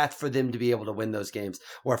a path for them to be able to win those games,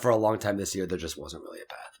 where for a long time this year there just wasn't really a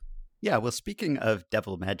path. Yeah, well, speaking of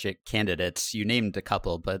Devil Magic candidates, you named a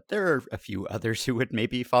couple, but there are a few others who would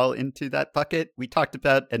maybe fall into that bucket. We talked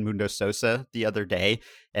about Edmundo Sosa the other day,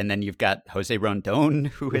 and then you've got Jose Rondon,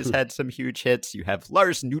 who has had some huge hits. You have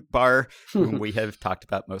Lars Nootbaar, whom we have talked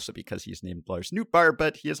about mostly because he's named Lars Nootbaar,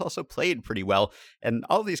 but he has also played pretty well. And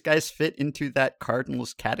all these guys fit into that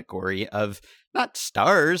Cardinals category of not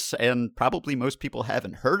stars, and probably most people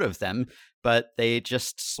haven't heard of them, but they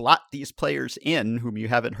just slot these players in whom you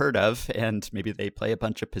haven't heard of, and maybe they play a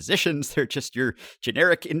bunch of positions. They're just your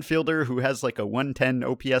generic infielder who has like a 110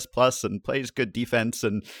 OPS plus and plays good defense,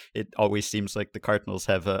 and it always seems like the Cardinals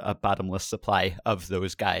have a bottomless supply of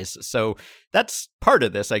those guys. So that's part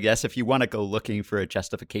of this, I guess. If you want to go looking for a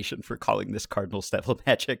justification for calling this Cardinals Devil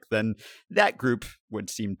Magic, then that group would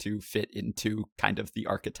seem to fit into kind of the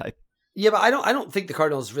archetype. Yeah, but I don't think the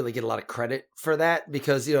Cardinals really get a lot of credit for that,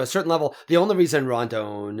 because, at a certain level, the only reason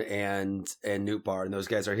Rondon and Nootbaar and those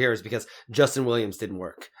guys are here is because Justin Williams didn't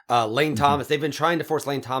work. Lane Thomas, they've been trying to force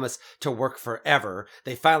Lane Thomas to work forever.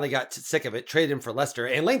 They finally got sick of it, traded him for Lester,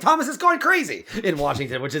 and Lane Thomas is going crazy in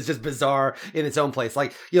Washington, which is just bizarre in its own place.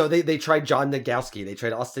 Like, they tried John Nagowski, they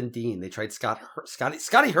tried Austin Dean, they tried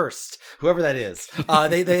Scotty Hurst, whoever that is.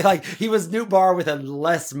 He was Nootbaar with a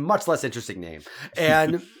much less interesting name.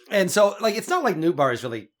 And so, it's not like Nootbaar is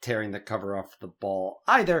really tearing the cover off the ball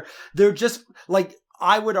either. They're just,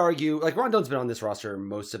 I would argue, Rondon's been on this roster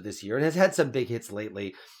most of this year and has had some big hits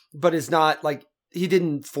lately, but is not, he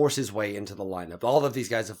didn't force his way into the lineup. All of these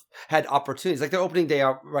guys have had opportunities. Like, their opening day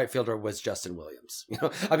right fielder was Justin Williams.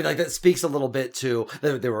 That speaks a little bit to,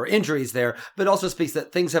 there were injuries there, but also speaks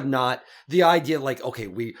that things have not, the idea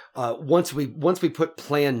once we put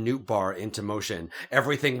plan Nootbaar into motion,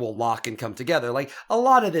 everything will lock and come together. A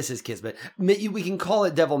lot of this is kismet. We can call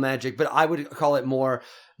it devil magic, but I would call it more,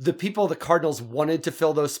 the people the Cardinals wanted to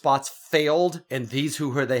fill those spots failed, and these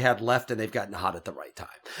who they had left, and they've gotten hot at the right time.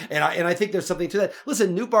 And I think there's something to that.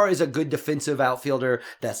 Listen, Nootbaar is a good defensive outfielder.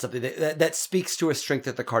 That's something that speaks to a strength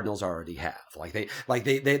that the Cardinals already have.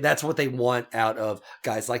 They that's what they want out of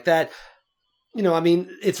guys like that.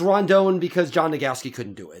 It's Rondon because John Nagowski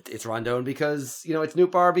couldn't do it. It's Rondon because, it's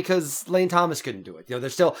Nootbaar because Lane Thomas couldn't do it. They're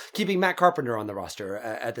still keeping Matt Carpenter on the roster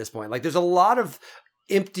at this point. There's a lot of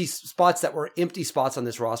empty spots that were empty spots on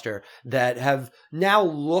this roster that have now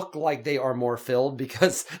look like they are more filled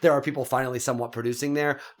because there are people finally somewhat producing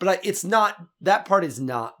there. But it's not, that part is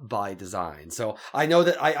not by design. So I know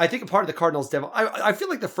that I think a part of the Cardinals Devil, I feel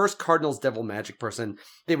like the first Cardinals Devil Magic person,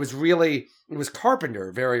 it was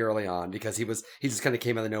Carpenter very early on, because he just kind of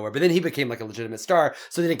came out of nowhere, but then he became a legitimate star.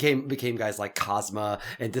 So then it became guys like Cosma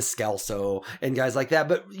and Descalso and guys like that.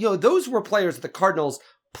 But those were players that the Cardinals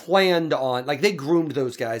planned on, they groomed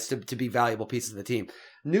those guys to be valuable pieces of the team.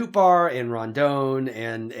 Nootbaar and Rondon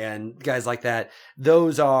and guys like that,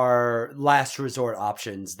 those are last resort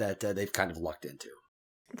options that they've kind of lucked into.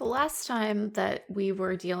 The last time that we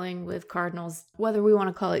were dealing with Cardinals, whether we want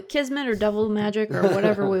to call it kismet or devil magic or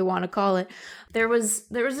whatever we want to call it, there was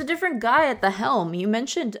a different guy at the helm. You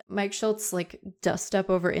mentioned Mike Shildt like dust up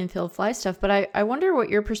over infield fly stuff, but I wonder what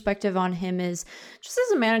your perspective on him is, just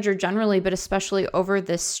as a manager generally, but especially over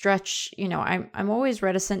this stretch. You know, I'm always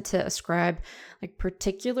reticent to ascribe like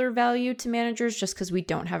particular value to managers just because we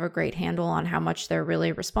don't have a great handle on how much they're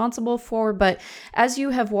really responsible for. But as you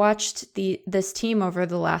have watched this team over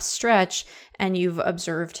the last stretch and you've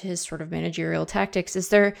observed his sort of managerial tactics, is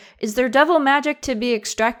there devil magic to be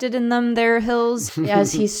extracted in them there, Hills,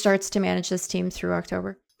 as he starts to manage this team through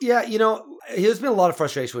October? Yeah, you know, there's been a lot of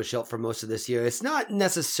frustration with Shildt for most of this year. It's not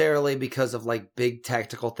necessarily because of like big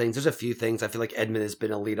tactical things. There's a few things. I feel like Edman has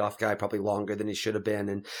been a leadoff guy probably longer than he should have been.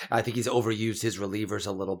 And I think he's overused his relievers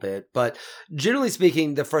a little bit. But generally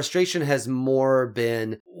speaking, the frustration has more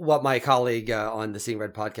been what my colleague on the Seeing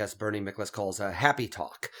Red podcast, Bernie Miklas, calls a happy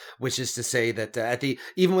talk, which is to say that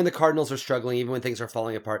even when the Cardinals are struggling, even when things are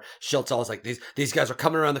falling apart, Shilt's always like, these guys are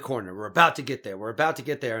coming around the corner. We're about to get there. We're about to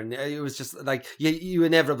get there. And it was just like, you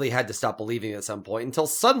inevitably had to stop believing at some point until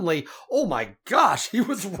suddenly, oh my gosh, he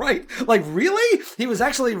was right. Like, really? He was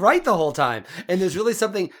actually right the whole time. And there's really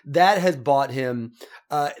something that has bought him.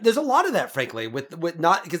 There's a lot of that, frankly, with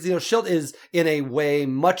not, because, you know, Shildt is in a way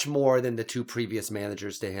much more than the two previous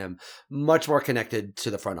managers to him, much more connected to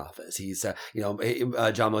the front office. He's, John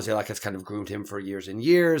Mozeliak has kind of groomed him for years and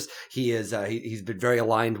years. He's been very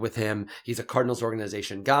aligned with him. He's a Cardinals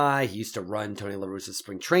organization guy. He used to run Tony La Russa's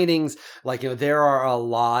spring trainings. Like, you know, there are a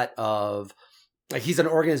lot of, like, he's an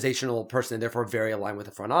organizational person and therefore very aligned with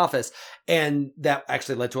the front office. And that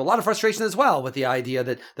actually led to a lot of frustration as well with the idea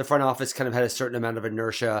that the front office kind of had a certain amount of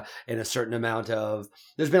inertia and a certain amount of,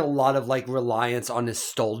 there's been a lot of like reliance on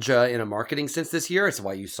nostalgia in a marketing sense this year. It's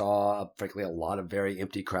why you saw, frankly, a lot of very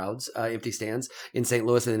empty crowds, empty stands in St.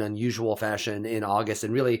 Louis in an unusual fashion in August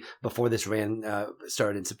and really before this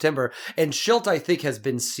started in September. And Shildt, I think, has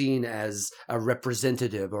been seen as a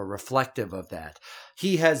representative or reflective of that.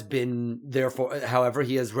 He has been, therefore, however,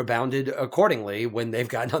 he has rebounded accordingly when they've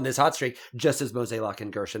gotten on this hot streak, just as Mozeliak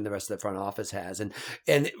and Gershon, the rest of the front office has.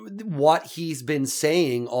 And what he's been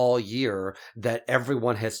saying all year that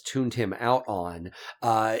everyone has tuned him out on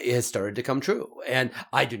has started to come true. And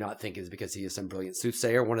I do not think it's because he is some brilliant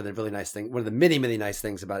soothsayer. One of the many, many nice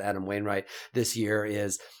things about Adam Wainwright this year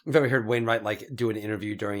is, I've ever heard Wainwright like do an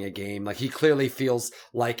interview during a game. Like, he clearly feels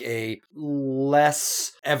like a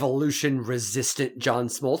less evolution resistant John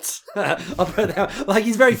Smoltz. Like,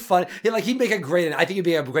 he's very fun. He'd make I think he'd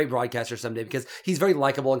be a great broadcaster someday because he's very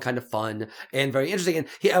likable and kind of fun and very interesting.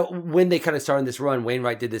 And when they kind of started this run,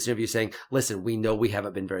 Wainwright did this interview saying, listen, we know we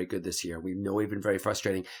haven't been very good this year. We know we've been very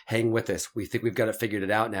frustrating. Hang with us. We think we've got it figured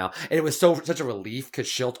it out now. And it was such a relief because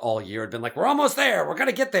Shildt all year had been like, we're almost there. We're going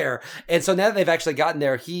to get there. And so now that they've actually gotten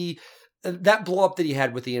there, that blow up that he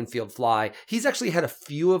had with the infield fly, he's actually had a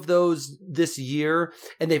few of those this year,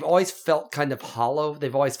 and they've always felt kind of hollow.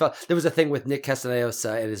 They've always felt, there was a thing with Nick Castellanos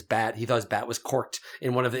and his bat. He thought his bat was corked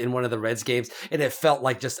in one of the Reds games, and it felt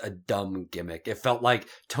like just a dumb gimmick. It felt like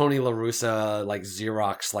Tony La Russa like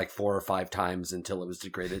Xerox like 4 or 5 times until it was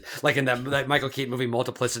degraded. Like in that Michael Keaton movie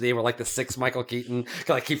Multiplicity, where like the 6th Michael Keaton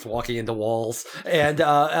like keeps walking into walls, and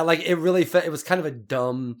like it was kind of a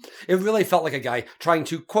dumb. It really felt like a guy trying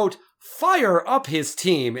to, quote, fire up his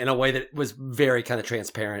team in a way that was very kind of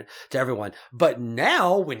transparent to everyone. But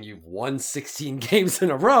now, when you've won 16 games in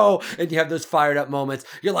a row and you have those fired up moments,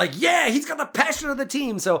 you're like, yeah, he's got the passion of the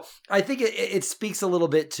team. So I think it speaks a little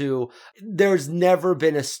bit to, there's never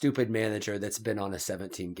been a stupid manager that's been on a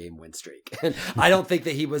 17 game win streak. And I don't think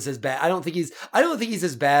that he was as bad. I don't think he's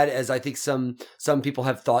as bad as I think some people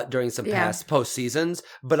have thought during some past postseasons.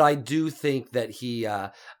 But I do think that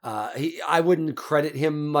I wouldn't credit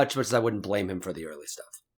him much as I wouldn't blame him for the early stuff.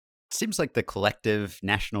 Seems like the collective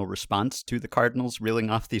national response to the Cardinals reeling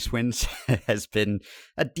off these wins has been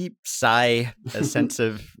a deep sigh, a sense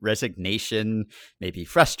of resignation, maybe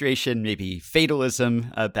frustration, maybe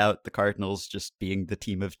fatalism about the Cardinals just being the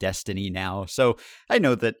team of destiny now. So I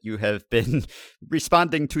know that you have been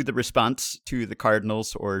responding to the response to the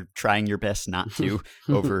Cardinals, or trying your best not to,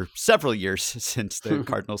 over several years since the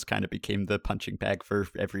Cardinals kind of became the punching bag for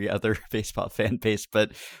every other baseball fan base.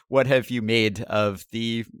 But what have you made of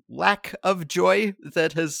the lack of joy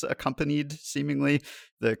that has accompanied seemingly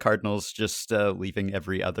the Cardinals just leaving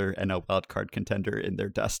every other NL wildcard contender in their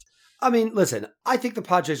dust? I mean, listen, I think the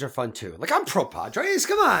Padres are fun too. Like, I'm pro Padres.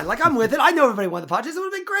 Come on. Like, I'm with it. I know everybody wanted the Padres. It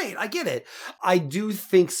would have been great. I get it. I do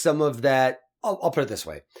think some of that, I'll put it this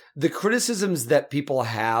way. The criticisms that people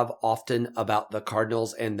have often about the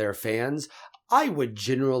Cardinals and their fans, I would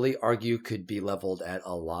generally argue could be leveled at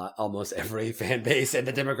almost every fan base and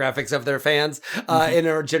the demographics of their fans, in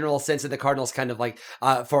a general sense. And the Cardinals kind of like,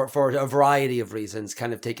 for a variety of reasons,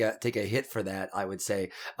 kind of take a hit for that. I would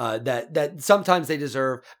say, that sometimes they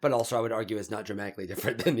deserve, but also I would argue is not dramatically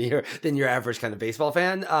different than your average kind of baseball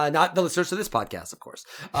fan. Not the listeners to this podcast, of course.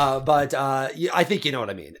 But I think you know what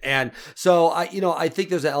I mean. And so I think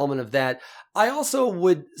there's an element of that. I also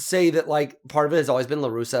would say that like part of it has always been La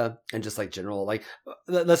Russa and just like general, like,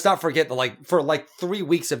 let's not forget that like for like 3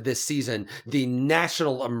 weeks of this season, the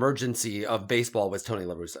national emergency of baseball was Tony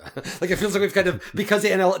La Russa. Like it feels like we've kind of, because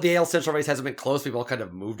the AL Central race hasn't been close, people kind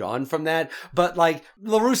of moved on from that. But like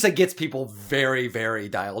La Russa gets people very, very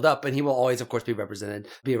dialed up, and he will always, of course, be a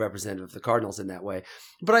representative of the Cardinals in that way.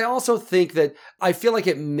 But I also think that I feel like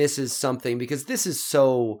it misses something, because this is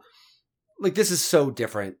so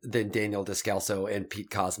different than Daniel Descalso and Pete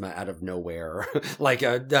Kozma out of nowhere, like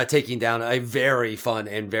taking down a very fun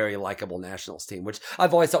and very likable Nationals team, which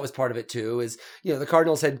I've always thought was part of it too. Is, the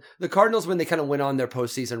Cardinals when they kind of went on their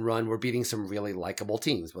postseason run were beating some really likable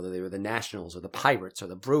teams, whether they were the Nationals or the Pirates or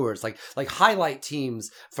the Brewers, like highlight teams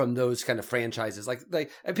from those kind of franchises.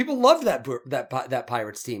 And people loved that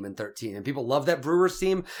Pirates team in 13, and people loved that Brewers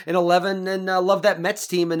team in 11, and loved that Mets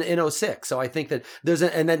team in 06. So I think that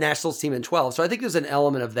and that Nationals team in 12. So I think there's an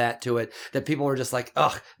element of that to it, that people are just like,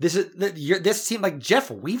 ugh, this team, like Jeff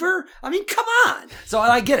Weaver? I mean, come on. So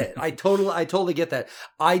I get it. I totally get that.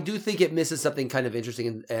 I do think it misses something kind of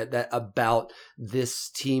interesting about this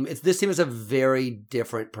team. This team has a very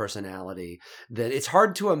different personality, that it's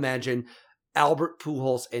hard to imagine Albert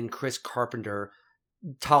Pujols and Chris Carpenter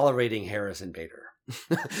tolerating Harrison Bader.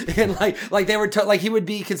 And like they were like he would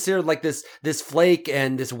be considered like this flake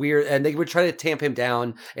and this weird, and they would try to tamp him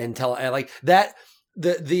down and tell like that.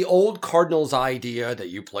 The old Cardinals idea that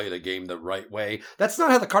you play the game the right way, that's not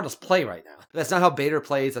how the Cardinals play right now. That's not how Bader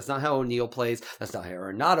plays. That's not how O'Neill plays. That's not how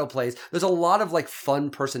Arenado plays. There's a lot of like fun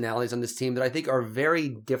personalities on this team that I think are very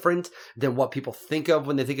different than what people think of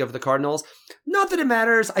when they think of the Cardinals. Not that it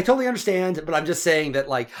matters. I totally understand, but I'm just saying that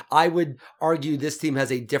like I would argue this team has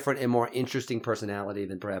a different and more interesting personality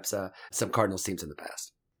than perhaps some Cardinals teams in the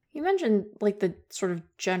past. You mentioned like the sort of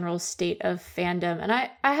general state of fandom, and I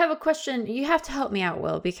have a question. You have to help me out,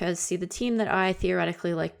 Will, because see, the team that I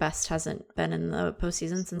theoretically like best hasn't been in the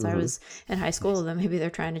postseason since I was in high school, although maybe they're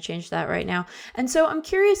trying to change that right now. And so I'm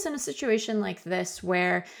curious, in a situation like this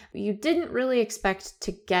where you didn't really expect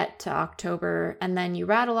to get to October, and then you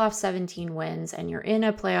rattle off 17 wins and you're in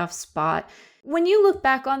a playoff spot. When you look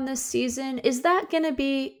back on this season, is that going to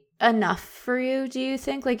be enough for you, do you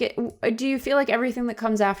think? Like, do you feel like everything that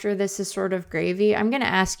comes after this is sort of gravy? I'm going to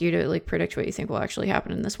ask you to like predict what you think will actually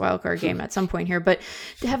happen in this wildcard game at some point here, but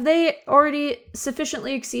have they already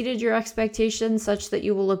sufficiently exceeded your expectations such that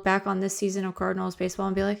you will look back on this season of Cardinals baseball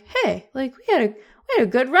and be like, hey, like we had a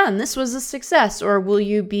good run. This was a success. Or will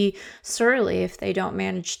you be surly if they don't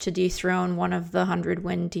manage to dethrone one of the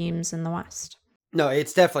 100-win teams in the West? No,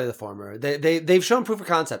 it's definitely the former. They've shown proof of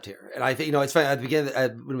concept here. And I think, it's funny, at the beginning,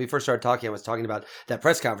 when we first started talking, I was talking about that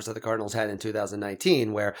press conference that the Cardinals had in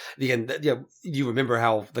 2019, where, again, you remember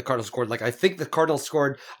how the Cardinals scored, like, I think the Cardinals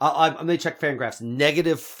scored, I'm going to check Fangraphs,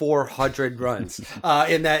 negative 400 runs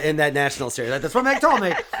in that National Series. That's what Meg told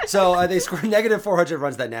me. So they scored negative 400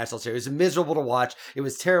 runs in that National Series. It was miserable to watch. It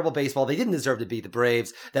was terrible baseball. They didn't deserve to beat the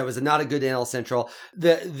Braves. That was not a good NL Central.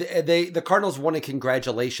 The Cardinals wanted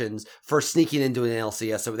congratulations for sneaking into an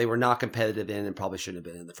NLCS, so they were not competitive in and probably shouldn't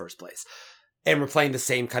have been in the first place. And we're playing the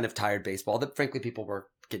same kind of tired baseball that frankly people were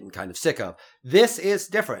getting kind of sick of. This is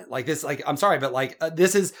different. Like this, like, I'm sorry, but like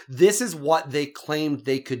this is what they claimed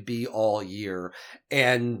they could be all year.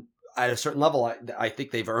 And at a certain level, I think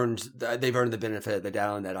they've earned the benefit of the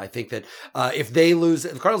doubt on that. I think that if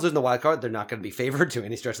the Cardinals lose in the wild card, they're not going to be favored to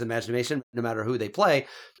any stretch of the imagination, no matter who they play.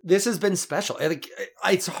 This has been special.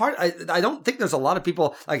 It's hard. I don't think there's a lot of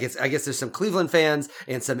people. I guess there's some Cleveland fans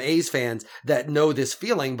and some A's fans that know this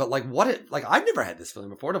feeling. But I've never had this feeling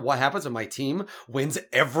before. Of what happens when my team wins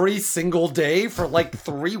every single day for like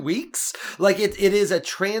 3 weeks. Like it is a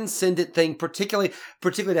transcendent thing, particularly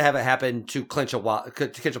to have it happen to clinch a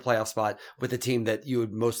playoff spot with a team that you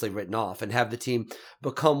had mostly written off and have the team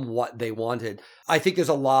become what they wanted. I think there's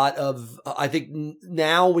a lot of, I think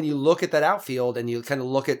now when you look at that outfield and you kind of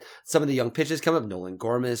look at some of the young pitchers coming up, Nolan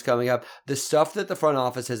Gorman is coming up, the stuff that the front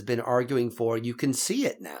office has been arguing for, you can see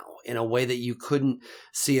it now in a way that you couldn't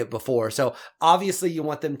see it before. So obviously you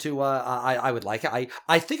want them to, I would like it.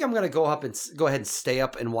 I think I'm going to go ahead and stay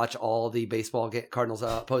up and watch all the Cardinals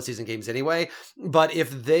postseason games anyway. But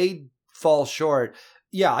if they fall short,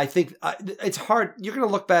 yeah, I think it's hard. You're going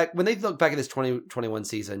to look back, when they look back at this 2021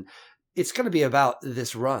 season, it's going to be about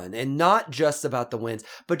this run and not just about the wins,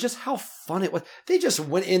 but just how fun it was. They just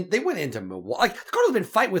went into Milwaukee. Like, the Cardinals have been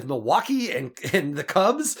fighting with Milwaukee and the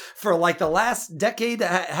Cubs for like the last decade,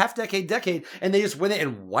 and they just went in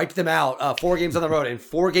and wiped them out. 4 games on the road and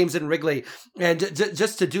 4 games in Wrigley. And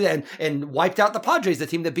just to do that and wiped out the Padres, the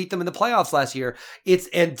team that beat them in the playoffs last year.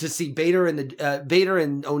 And to see Bader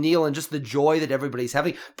and O'Neill and just the joy that everybody's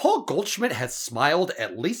having. Paul Goldschmidt has smiled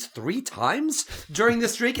at least 3 times during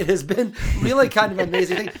this streak. It has been really kind of an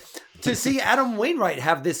amazing thing. To see Adam Wainwright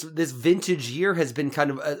have this vintage year has been kind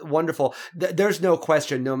of wonderful. There's no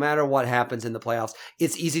question, no matter what happens in the playoffs,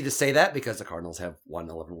 it's easy to say that because the Cardinals have won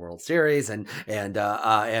 11 World Series and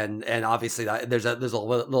obviously there's a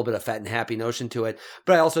little bit of fat and happy notion to it.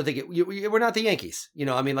 But I also think we're not the Yankees.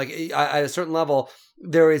 I mean, like at a certain level,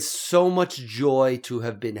 there is so much joy to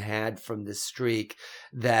have been had from this streak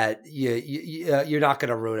that you're not going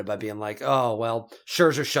to ruin it by being like, oh, well,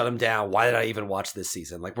 Scherzer shut him down. Why did I even watch this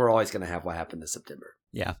season? Like, we're always going to have what happened this September.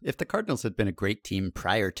 Yeah, if the Cardinals had been a great team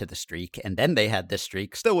prior to the streak, and then they had this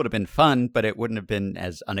streak, still would have been fun, but it wouldn't have been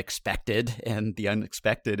as unexpected, and the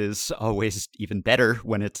unexpected is always even better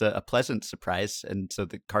when it's a pleasant surprise. And so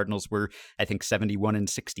the Cardinals were, I think,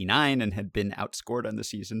 71-69 and had been outscored on the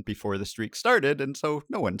season before the streak started, and so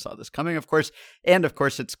no one saw this coming, of course. And of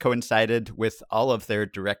course, it's coincided with all of their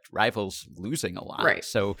direct rivals losing a lot. Right.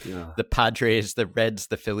 So the Padres, the Reds,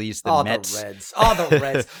 the Phillies, the Mets. The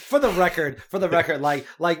Reds. For the record,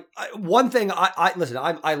 like one thing, listen,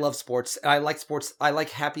 I love sports. I like sports. I like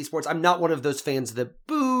happy sports. I'm not one of those fans that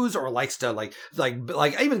boos or likes to like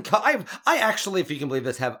even I actually, if you can believe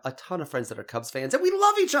this, have a ton of friends that are Cubs fans and we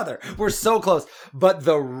love each other. We're so close. But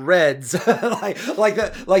the Reds, the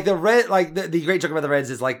great joke about the Reds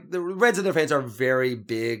is like the Reds and their fans are very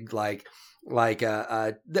big, they're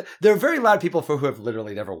very loud people who have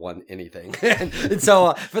literally never won anything. and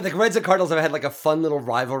so for the Reds and Cardinals have had like a fun little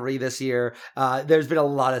rivalry this year. There's been a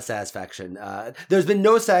lot of satisfaction. There's been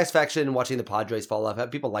no satisfaction in watching the Padres fall off.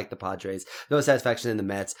 People like the Padres. No satisfaction in the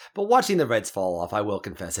Mets. But watching the Reds fall off, I will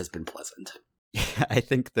confess, has been pleasant. Yeah, I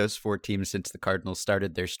think those 4 teams since the Cardinals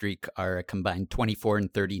started their streak are a combined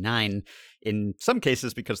 24-39 in some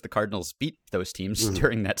cases because the Cardinals beat those teams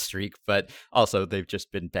during that streak, but also they've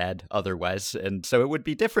just been bad otherwise. And so it would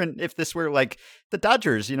be different if this were like the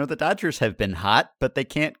Dodgers. The Dodgers have been hot, but they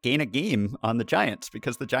can't gain a game on the Giants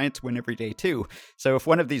because the Giants win every day too. So if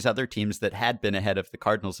one of these other teams that had been ahead of the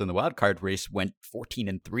Cardinals in the wild card race went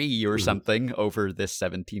 14-3 or something over this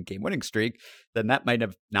 17-game winning streak, then that might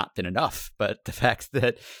have not been enough. But the fact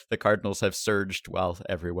that the Cardinals have surged while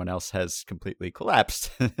everyone else has completely collapsed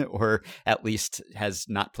or at least has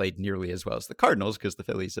not played nearly as well as the Cardinals, because the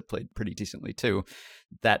Phillies have played pretty decently too,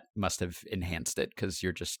 that must have enhanced it because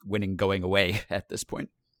you're just winning going away at this point.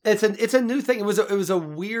 It's a new thing. It was a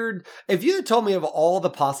weird. If you had told me of all the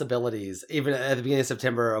possibilities, even at the beginning of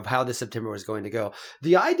September, of how this September was going to go,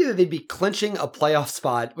 the idea that they'd be clinching a playoff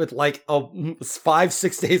spot with like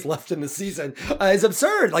 5-6 days left in the season is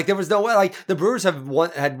absurd. Like there was no way. Like the Brewers had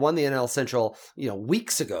won the NL Central,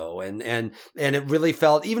 weeks ago, and it really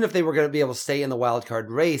felt, even if they were going to be able to stay in the wild card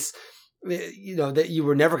race, that you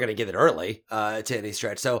were never going to get it early to any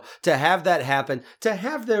stretch. So to have that happen, to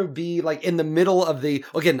have there be like in the middle of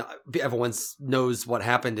again, everyone knows what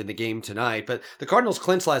happened in the game tonight, but the Cardinals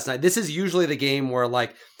clinched last night. This is usually the game where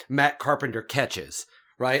like Matt Carpenter catches,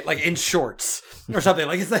 right? Like in shorts or something.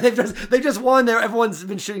 Like they've just won there. Everyone's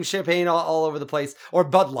been shooting champagne all over the place, or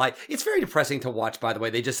Bud Light. It's very depressing to watch, by the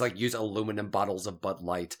way. They just like use aluminum bottles of Bud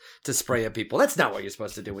Light to spray at people. That's not what you're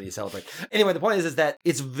supposed to do when you celebrate. Anyway, the point is that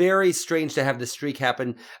it's very strange to have this streak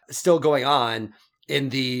happen still going on in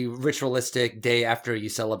the ritualistic day after you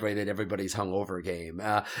celebrated everybody's hungover game.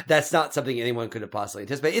 That's not something anyone could have possibly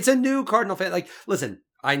anticipated. It's a new Cardinal fan. Like, listen,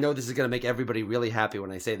 I know this is going to make everybody really happy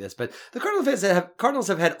when I say this, but the Cardinals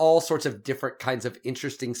have had all sorts of different kinds of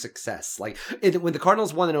interesting success. Like when the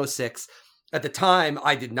Cardinals won in 2006, at the time,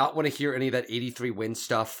 I did not want to hear any of that 83 win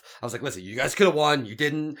stuff. I was like, listen, you guys could have won. You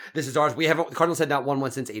didn't. This is ours. The Cardinals had not won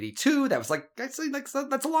one since 82. That was like, actually, that's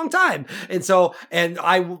a long time. And so,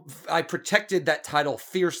 I protected that title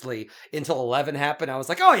fiercely until 11 happened. I was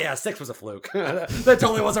like, oh yeah, 6 was a fluke. That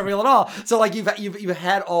totally wasn't real at all. So like you've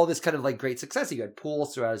had all this kind of like great success. You had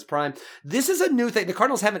Pujols throughout his prime. This is a new thing. The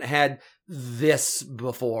Cardinals haven't had this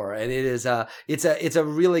before, and it is it's a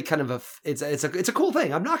really kind of it's a cool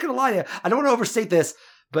thing. I'm not going to lie to you. I don't want to overstate this,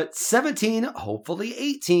 but 17, hopefully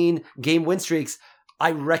 18 game win streaks,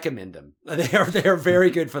 I recommend them. They're very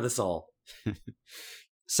good for the soul.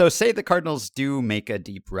 So say the Cardinals do make a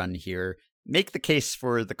deep run here. make the case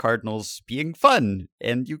for the Cardinals being fun.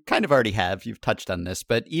 And you kind of already have. You've touched on this.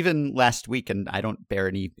 But even last week, and I don't bear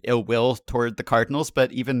any ill will toward the Cardinals,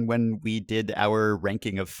 but even when we did our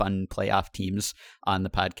ranking of fun playoff teams on the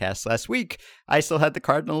podcast last week, I still had the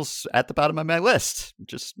Cardinals at the bottom of my list.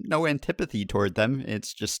 Just no antipathy toward them.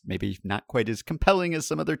 It's just maybe not quite as compelling as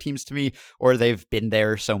some other teams to me, or they've been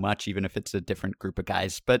there so much, even if it's a different group of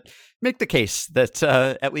guys. But make the case that,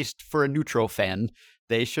 at least for a neutral fan,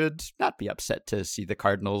 they should not be upset to see the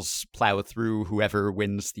Cardinals plow through whoever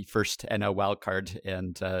wins the first NL wildcard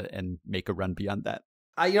and make a run beyond that.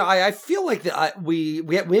 I feel like we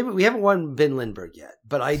haven't won Ben Lindbergh yet,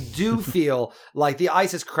 but I do feel like the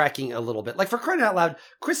ice is cracking a little bit. Like, for crying out loud,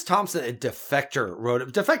 Chris Thompson, a defector, wrote it.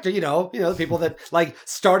 Defector, the people that like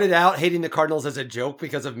started out hating the Cardinals as a joke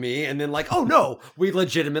because of me, and then like, oh no, we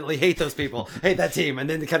legitimately hate those people, hate that team, and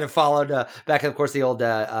then kind of followed back. Of course, the old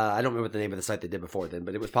I don't remember what the name of the site they did before then,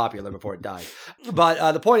 but it was popular before it died.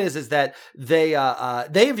 But the point is that they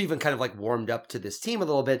have even kind of like warmed up to this team a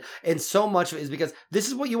little bit, and so much of it is because this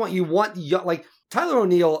is what you want. You want like Tyler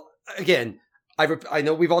O'Neill again. I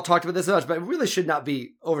know we've all talked about this so much, but it really should not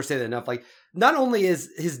be overstated enough. Like, not only was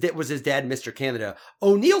his dad Mr. Canada,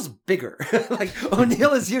 O'Neill's bigger. Like,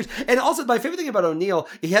 O'Neill is huge. And also, my favorite thing about O'Neill,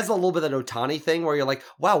 he has a little bit of that Ohtani thing where you're like,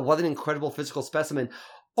 wow, what an incredible physical specimen.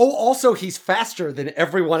 Oh, also, he's faster than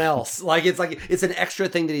everyone else. It's an extra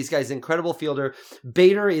thing that he's got. He's an incredible fielder.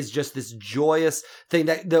 Bader is just this joyous thing.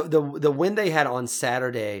 That the win they had on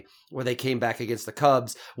Saturday, where they came back against the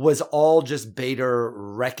Cubs, was all just Bader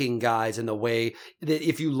wrecking guys in the way that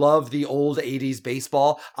if you love the old 80s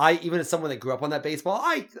baseball, even as someone that grew up on that baseball,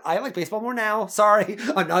 I like baseball more now. Sorry,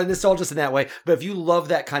 I'm not a nostalgist in that way. But if you love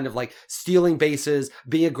that kind of like stealing bases,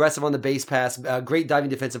 being aggressive on the base pass, great diving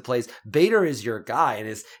defensive plays, Bader is your guy.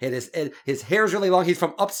 And his hair's really long. He's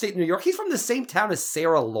from upstate New York. He's from the same town as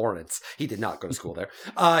Sarah Lawrence. He did not go to school there.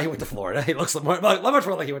 He went to Florida. He looks much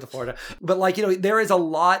more like he went to Florida. But there is a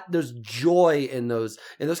lot. There's joy in those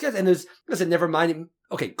guys. And listen, never mind.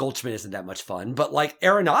 Okay, Goldschmidt isn't that much fun, but like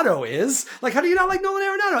Arenado is. Like, how do you not like Nolan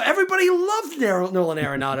Arenado? Everybody loved Nolan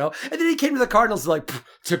Arenado. And then he came to the Cardinals like,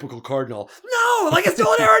 typical Cardinal. No, like, it's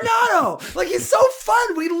Nolan Arenado. Like, he's so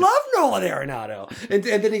fun. We love Nolan Arenado. And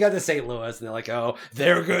then he got to St. Louis and they're like, oh,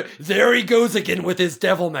 there he goes again with his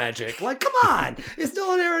devil magic. Like, come on. It's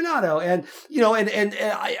Nolan Arenado. And,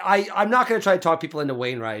 I'm not going to try to talk people into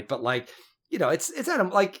Wainwright, but like, it's Adam,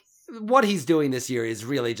 like, what he's doing this year is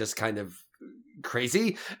really just kind of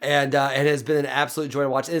crazy and has been an absolute joy to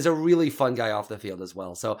watch, and is a really fun guy off the field as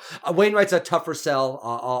well. So Wainwright's a tougher sell,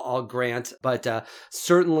 I'll grant, but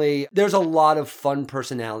certainly there's a lot of fun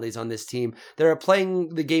personalities on this team that are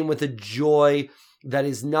playing the game with a joy that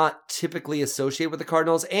is not typically associated with the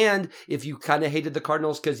Cardinals. And if you kind of hated the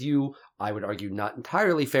Cardinals because you, I would argue not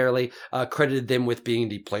entirely fairly, credited them with being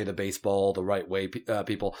the play the baseball the right way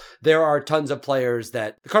people, there are tons of players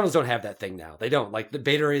that the Cardinals don't have that thing now. They don't. Like, the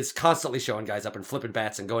Bader is constantly showing guys up and flipping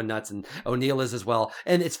bats and going nuts, and O'Neill is as well.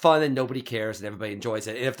 And it's fun and nobody cares and everybody enjoys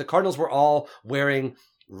it. And if the Cardinals were all wearing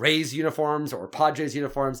Rays uniforms or Padres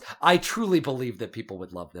uniforms, I truly believe that people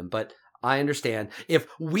would love them. But I understand. If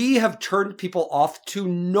we have turned people off to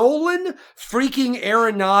Nolan freaking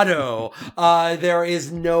Arenado, there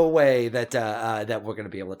is no way that we're going to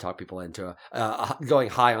be able to talk people into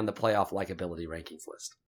going high on the playoff likability rankings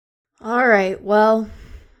list. All right. Well,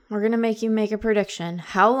 we're going to make you make a prediction.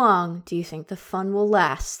 How long do you think the fun will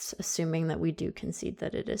last, assuming that we do concede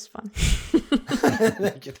that it is fun?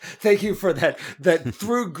 Thank you for that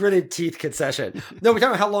through gritted teeth concession. No, we're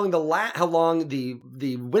talking about how long the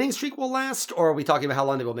winning streak will last, or are we talking about how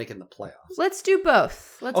long they will make it in the playoffs? Let's do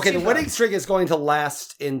both. The winning streak is going to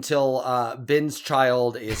last until Ben's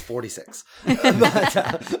child is 46.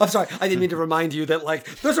 But I'm sorry, I didn't mean to remind you that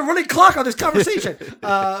like there's a running clock on this conversation.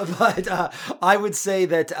 But I would say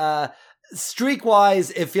that streak wise,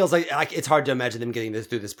 it feels like it's hard to imagine them getting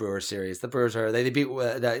through this Brewers series. The Brewers are they beat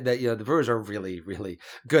the Brewers are really, really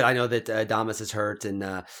good. I know that Adames is hurt and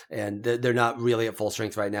they're not really at full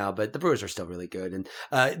strength right now, but the Brewers are still really good. And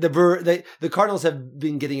the Cardinals have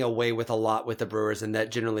been getting away with a lot with the Brewers, and that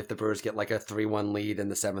generally if the Brewers get like a 3-1 lead in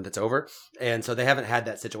the 7th, it's over. And so they haven't had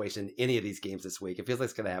that situation in any of these games this week. It feels like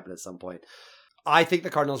it's going to happen at some point. I think the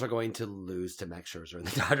Cardinals are going to lose to Max Scherzer and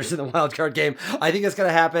the Dodgers in the wild card game. I think it's going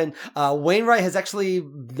to happen. Wainwright has actually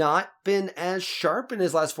not been as sharp in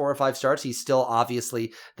his last 4 or 5 starts. He's still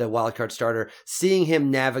obviously the wild card starter. Seeing him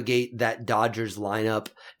navigate that Dodgers lineup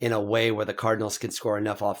in a way where the Cardinals can score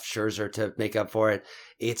enough off Scherzer to make up for it,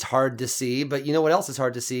 it's hard to see. But you know what else is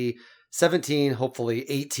hard to see? 17, hopefully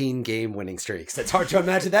 18 game winning streaks. It's hard to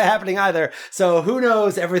imagine that happening either. So who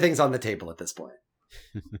knows? Everything's on the table at this point.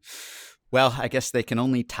 Well, I guess they can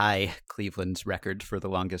only tie Cleveland's record for the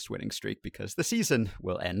longest winning streak because the season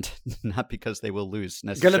will end, not because they will lose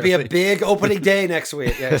necessarily. Going to be a big opening day next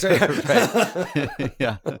week. Yeah. Right.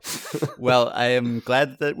 Yeah. Well, I am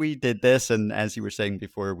glad that we did this. And as you were saying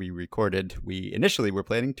before we recorded, we initially were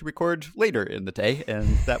planning to record later in the day,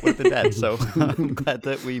 and that would have been bad. So I'm glad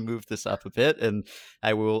that we moved this up a bit. And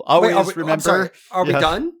I will always remember. Are we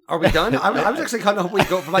done? Are we done? I was actually kind of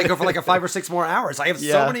hoping we might go for like a 5 or 6 more hours. I have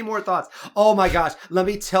so many more thoughts. Oh my gosh. Let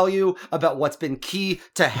me tell you about what's been key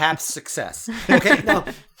to Hap's success. Okay, no.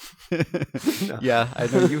 Yeah, I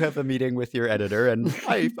know you have a meeting with your editor, and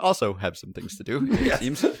I also have some things to do, it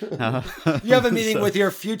seems. You have a meeting with your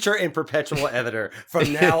future and perpetual editor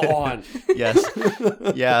from now on. Yes.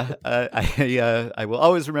 Yeah, I will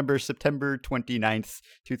always remember September 29th,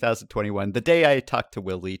 2021, the day I talked to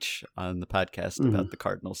Will Leach on the podcast about the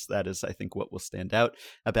Cardinals. That is, I think, what will stand out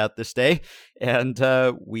about this day. And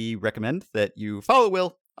we recommend that you follow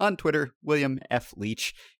Will on Twitter, William F.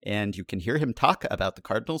 Leach, and you can hear him talk about the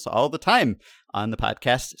Cardinals all the time on the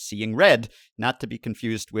podcast Seeing Red, not to be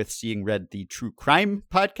confused with Seeing Red, the true crime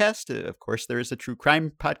podcast. Of course, there is a true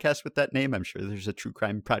crime podcast with that name. I'm sure there's a true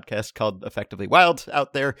crime podcast called Effectively Wild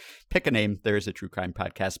out there. Pick a name, there is a true crime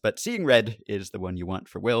podcast, but Seeing Red is the one you want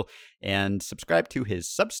for Will. And subscribe to his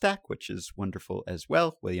Substack, which is wonderful as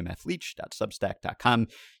well, williamfleach.substack.com.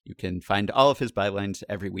 You can find all of his bylines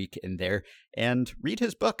every week in there, and read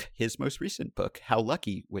his book, his most recent book, How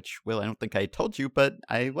Lucky, which, Will, I don't think I told you, but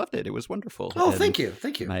I loved it. It was wonderful. Oh, thank you.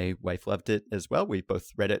 Thank you. My wife loved it as well. We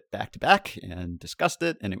both read it back to back and discussed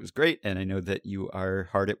it, and it was great. And I know that you are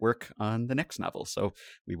hard at work on the next novel, so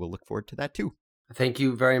we will look forward to that too. Thank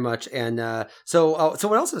you very much. And so what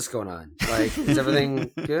else is going on? Like, is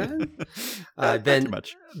everything good? Ben, too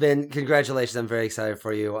much. Ben, congratulations. I'm very excited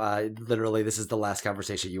for you. Literally, this is the last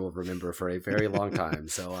conversation you will remember for a very long time.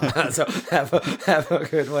 So so have a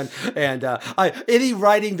good one. And any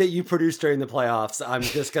writing that you produce during the playoffs, I'm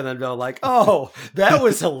just going to go like, oh, that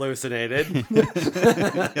was hallucinated.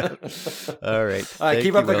 All right.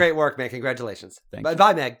 Keep up the great work, man. Congratulations.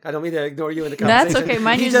 Bye, Meg. I don't mean to ignore you in the conversation. That's okay.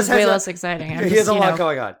 My news is way less exciting. He has a lot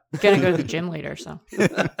going on. Gonna go to the gym later, so.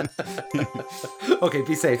 Okay,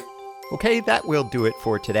 be safe. Okay, that will do it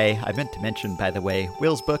for today. I meant to mention, by the way,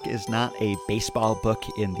 Will's book is not a baseball book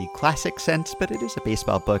in the classic sense, but it is a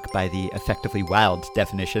baseball book by the Effectively Wild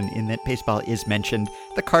definition, in that baseball is mentioned.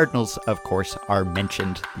 The Cardinals, of course, are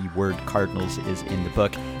mentioned. The word Cardinals is in the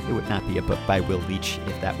book. It would not be a book by Will Leach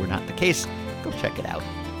if that were not the case. Go check it out.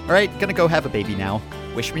 All right, gonna go have a baby now.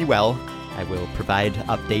 Wish me well. I will provide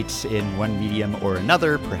updates in one medium or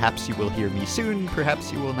another. Perhaps you will hear me soon, perhaps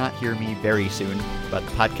you will not hear me very soon, but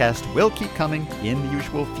the podcast will keep coming in the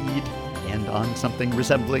usual feed and on something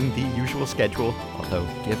resembling the usual schedule, although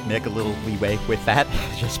give Meg a little leeway with that,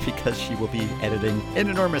 just because she will be editing an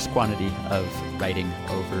enormous quantity of writing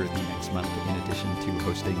over the next month, in addition to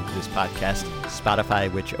hosting this podcast. Spotify,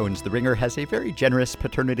 which owns The Ringer, has a very generous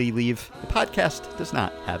paternity leave. The podcast does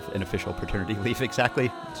not have an official paternity leave exactly.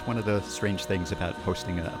 It's one of the strange things about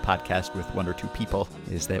hosting a podcast with 1 or 2 people,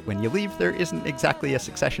 is that when you leave, there isn't exactly a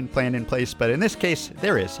succession plan in place, but in this case,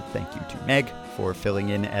 there is. Thank you to Meg for filling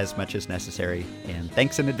in as much as necessary, and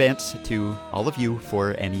thanks in advance to all of you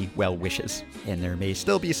for any well wishes. And there may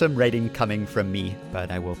still be some writing coming from me,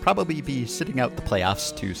 but I will probably be sitting out the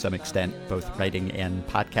playoffs to some extent, both writing and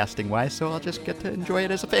podcasting wise, so I'll just get to enjoy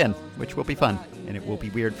it as a fan, which will be fun. And it will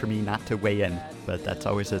be weird for me not to weigh in, but that's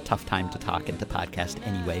always a tough time to talk and to podcast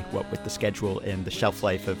anyway, what with the schedule and the shelf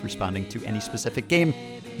life of responding to any specific game.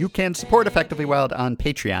 You can support Effectively Wild on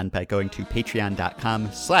Patreon by going to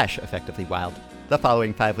patreon.com/effectivelywild. The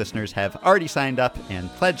following 5 listeners have already signed up and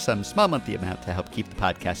pledged some small monthly amount to help keep the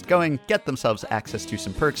podcast going, get themselves access to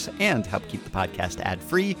some perks, and help keep the podcast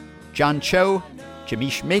ad-free. John Cho,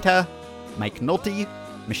 Jamish Mehta, Mike Nolte,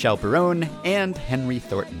 Michelle Barone, and Henry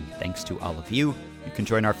Thornton. Thanks to all of you. You can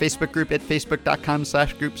join our Facebook group at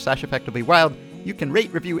facebook.com/group/effectivelywild. You can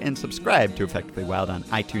rate, review, and subscribe to Effectively Wild on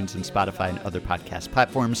iTunes and Spotify and other podcast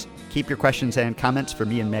platforms. Keep your questions and comments for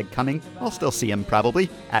me and Meg coming. I'll still see them, probably,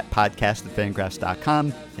 at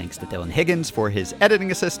podcast@fangraphs.com. Thanks to Dylan Higgins for his editing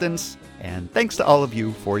assistance. And thanks to all of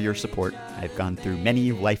you for your support. I've gone through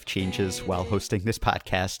many life changes while hosting this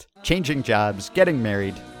podcast. Changing jobs, getting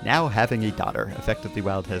married, now having a daughter. Effectively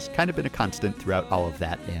Wild has kind of been a constant throughout all of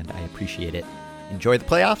that, and I appreciate it. Enjoy the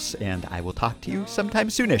playoffs, and I will talk to you sometime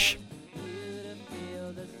soonish.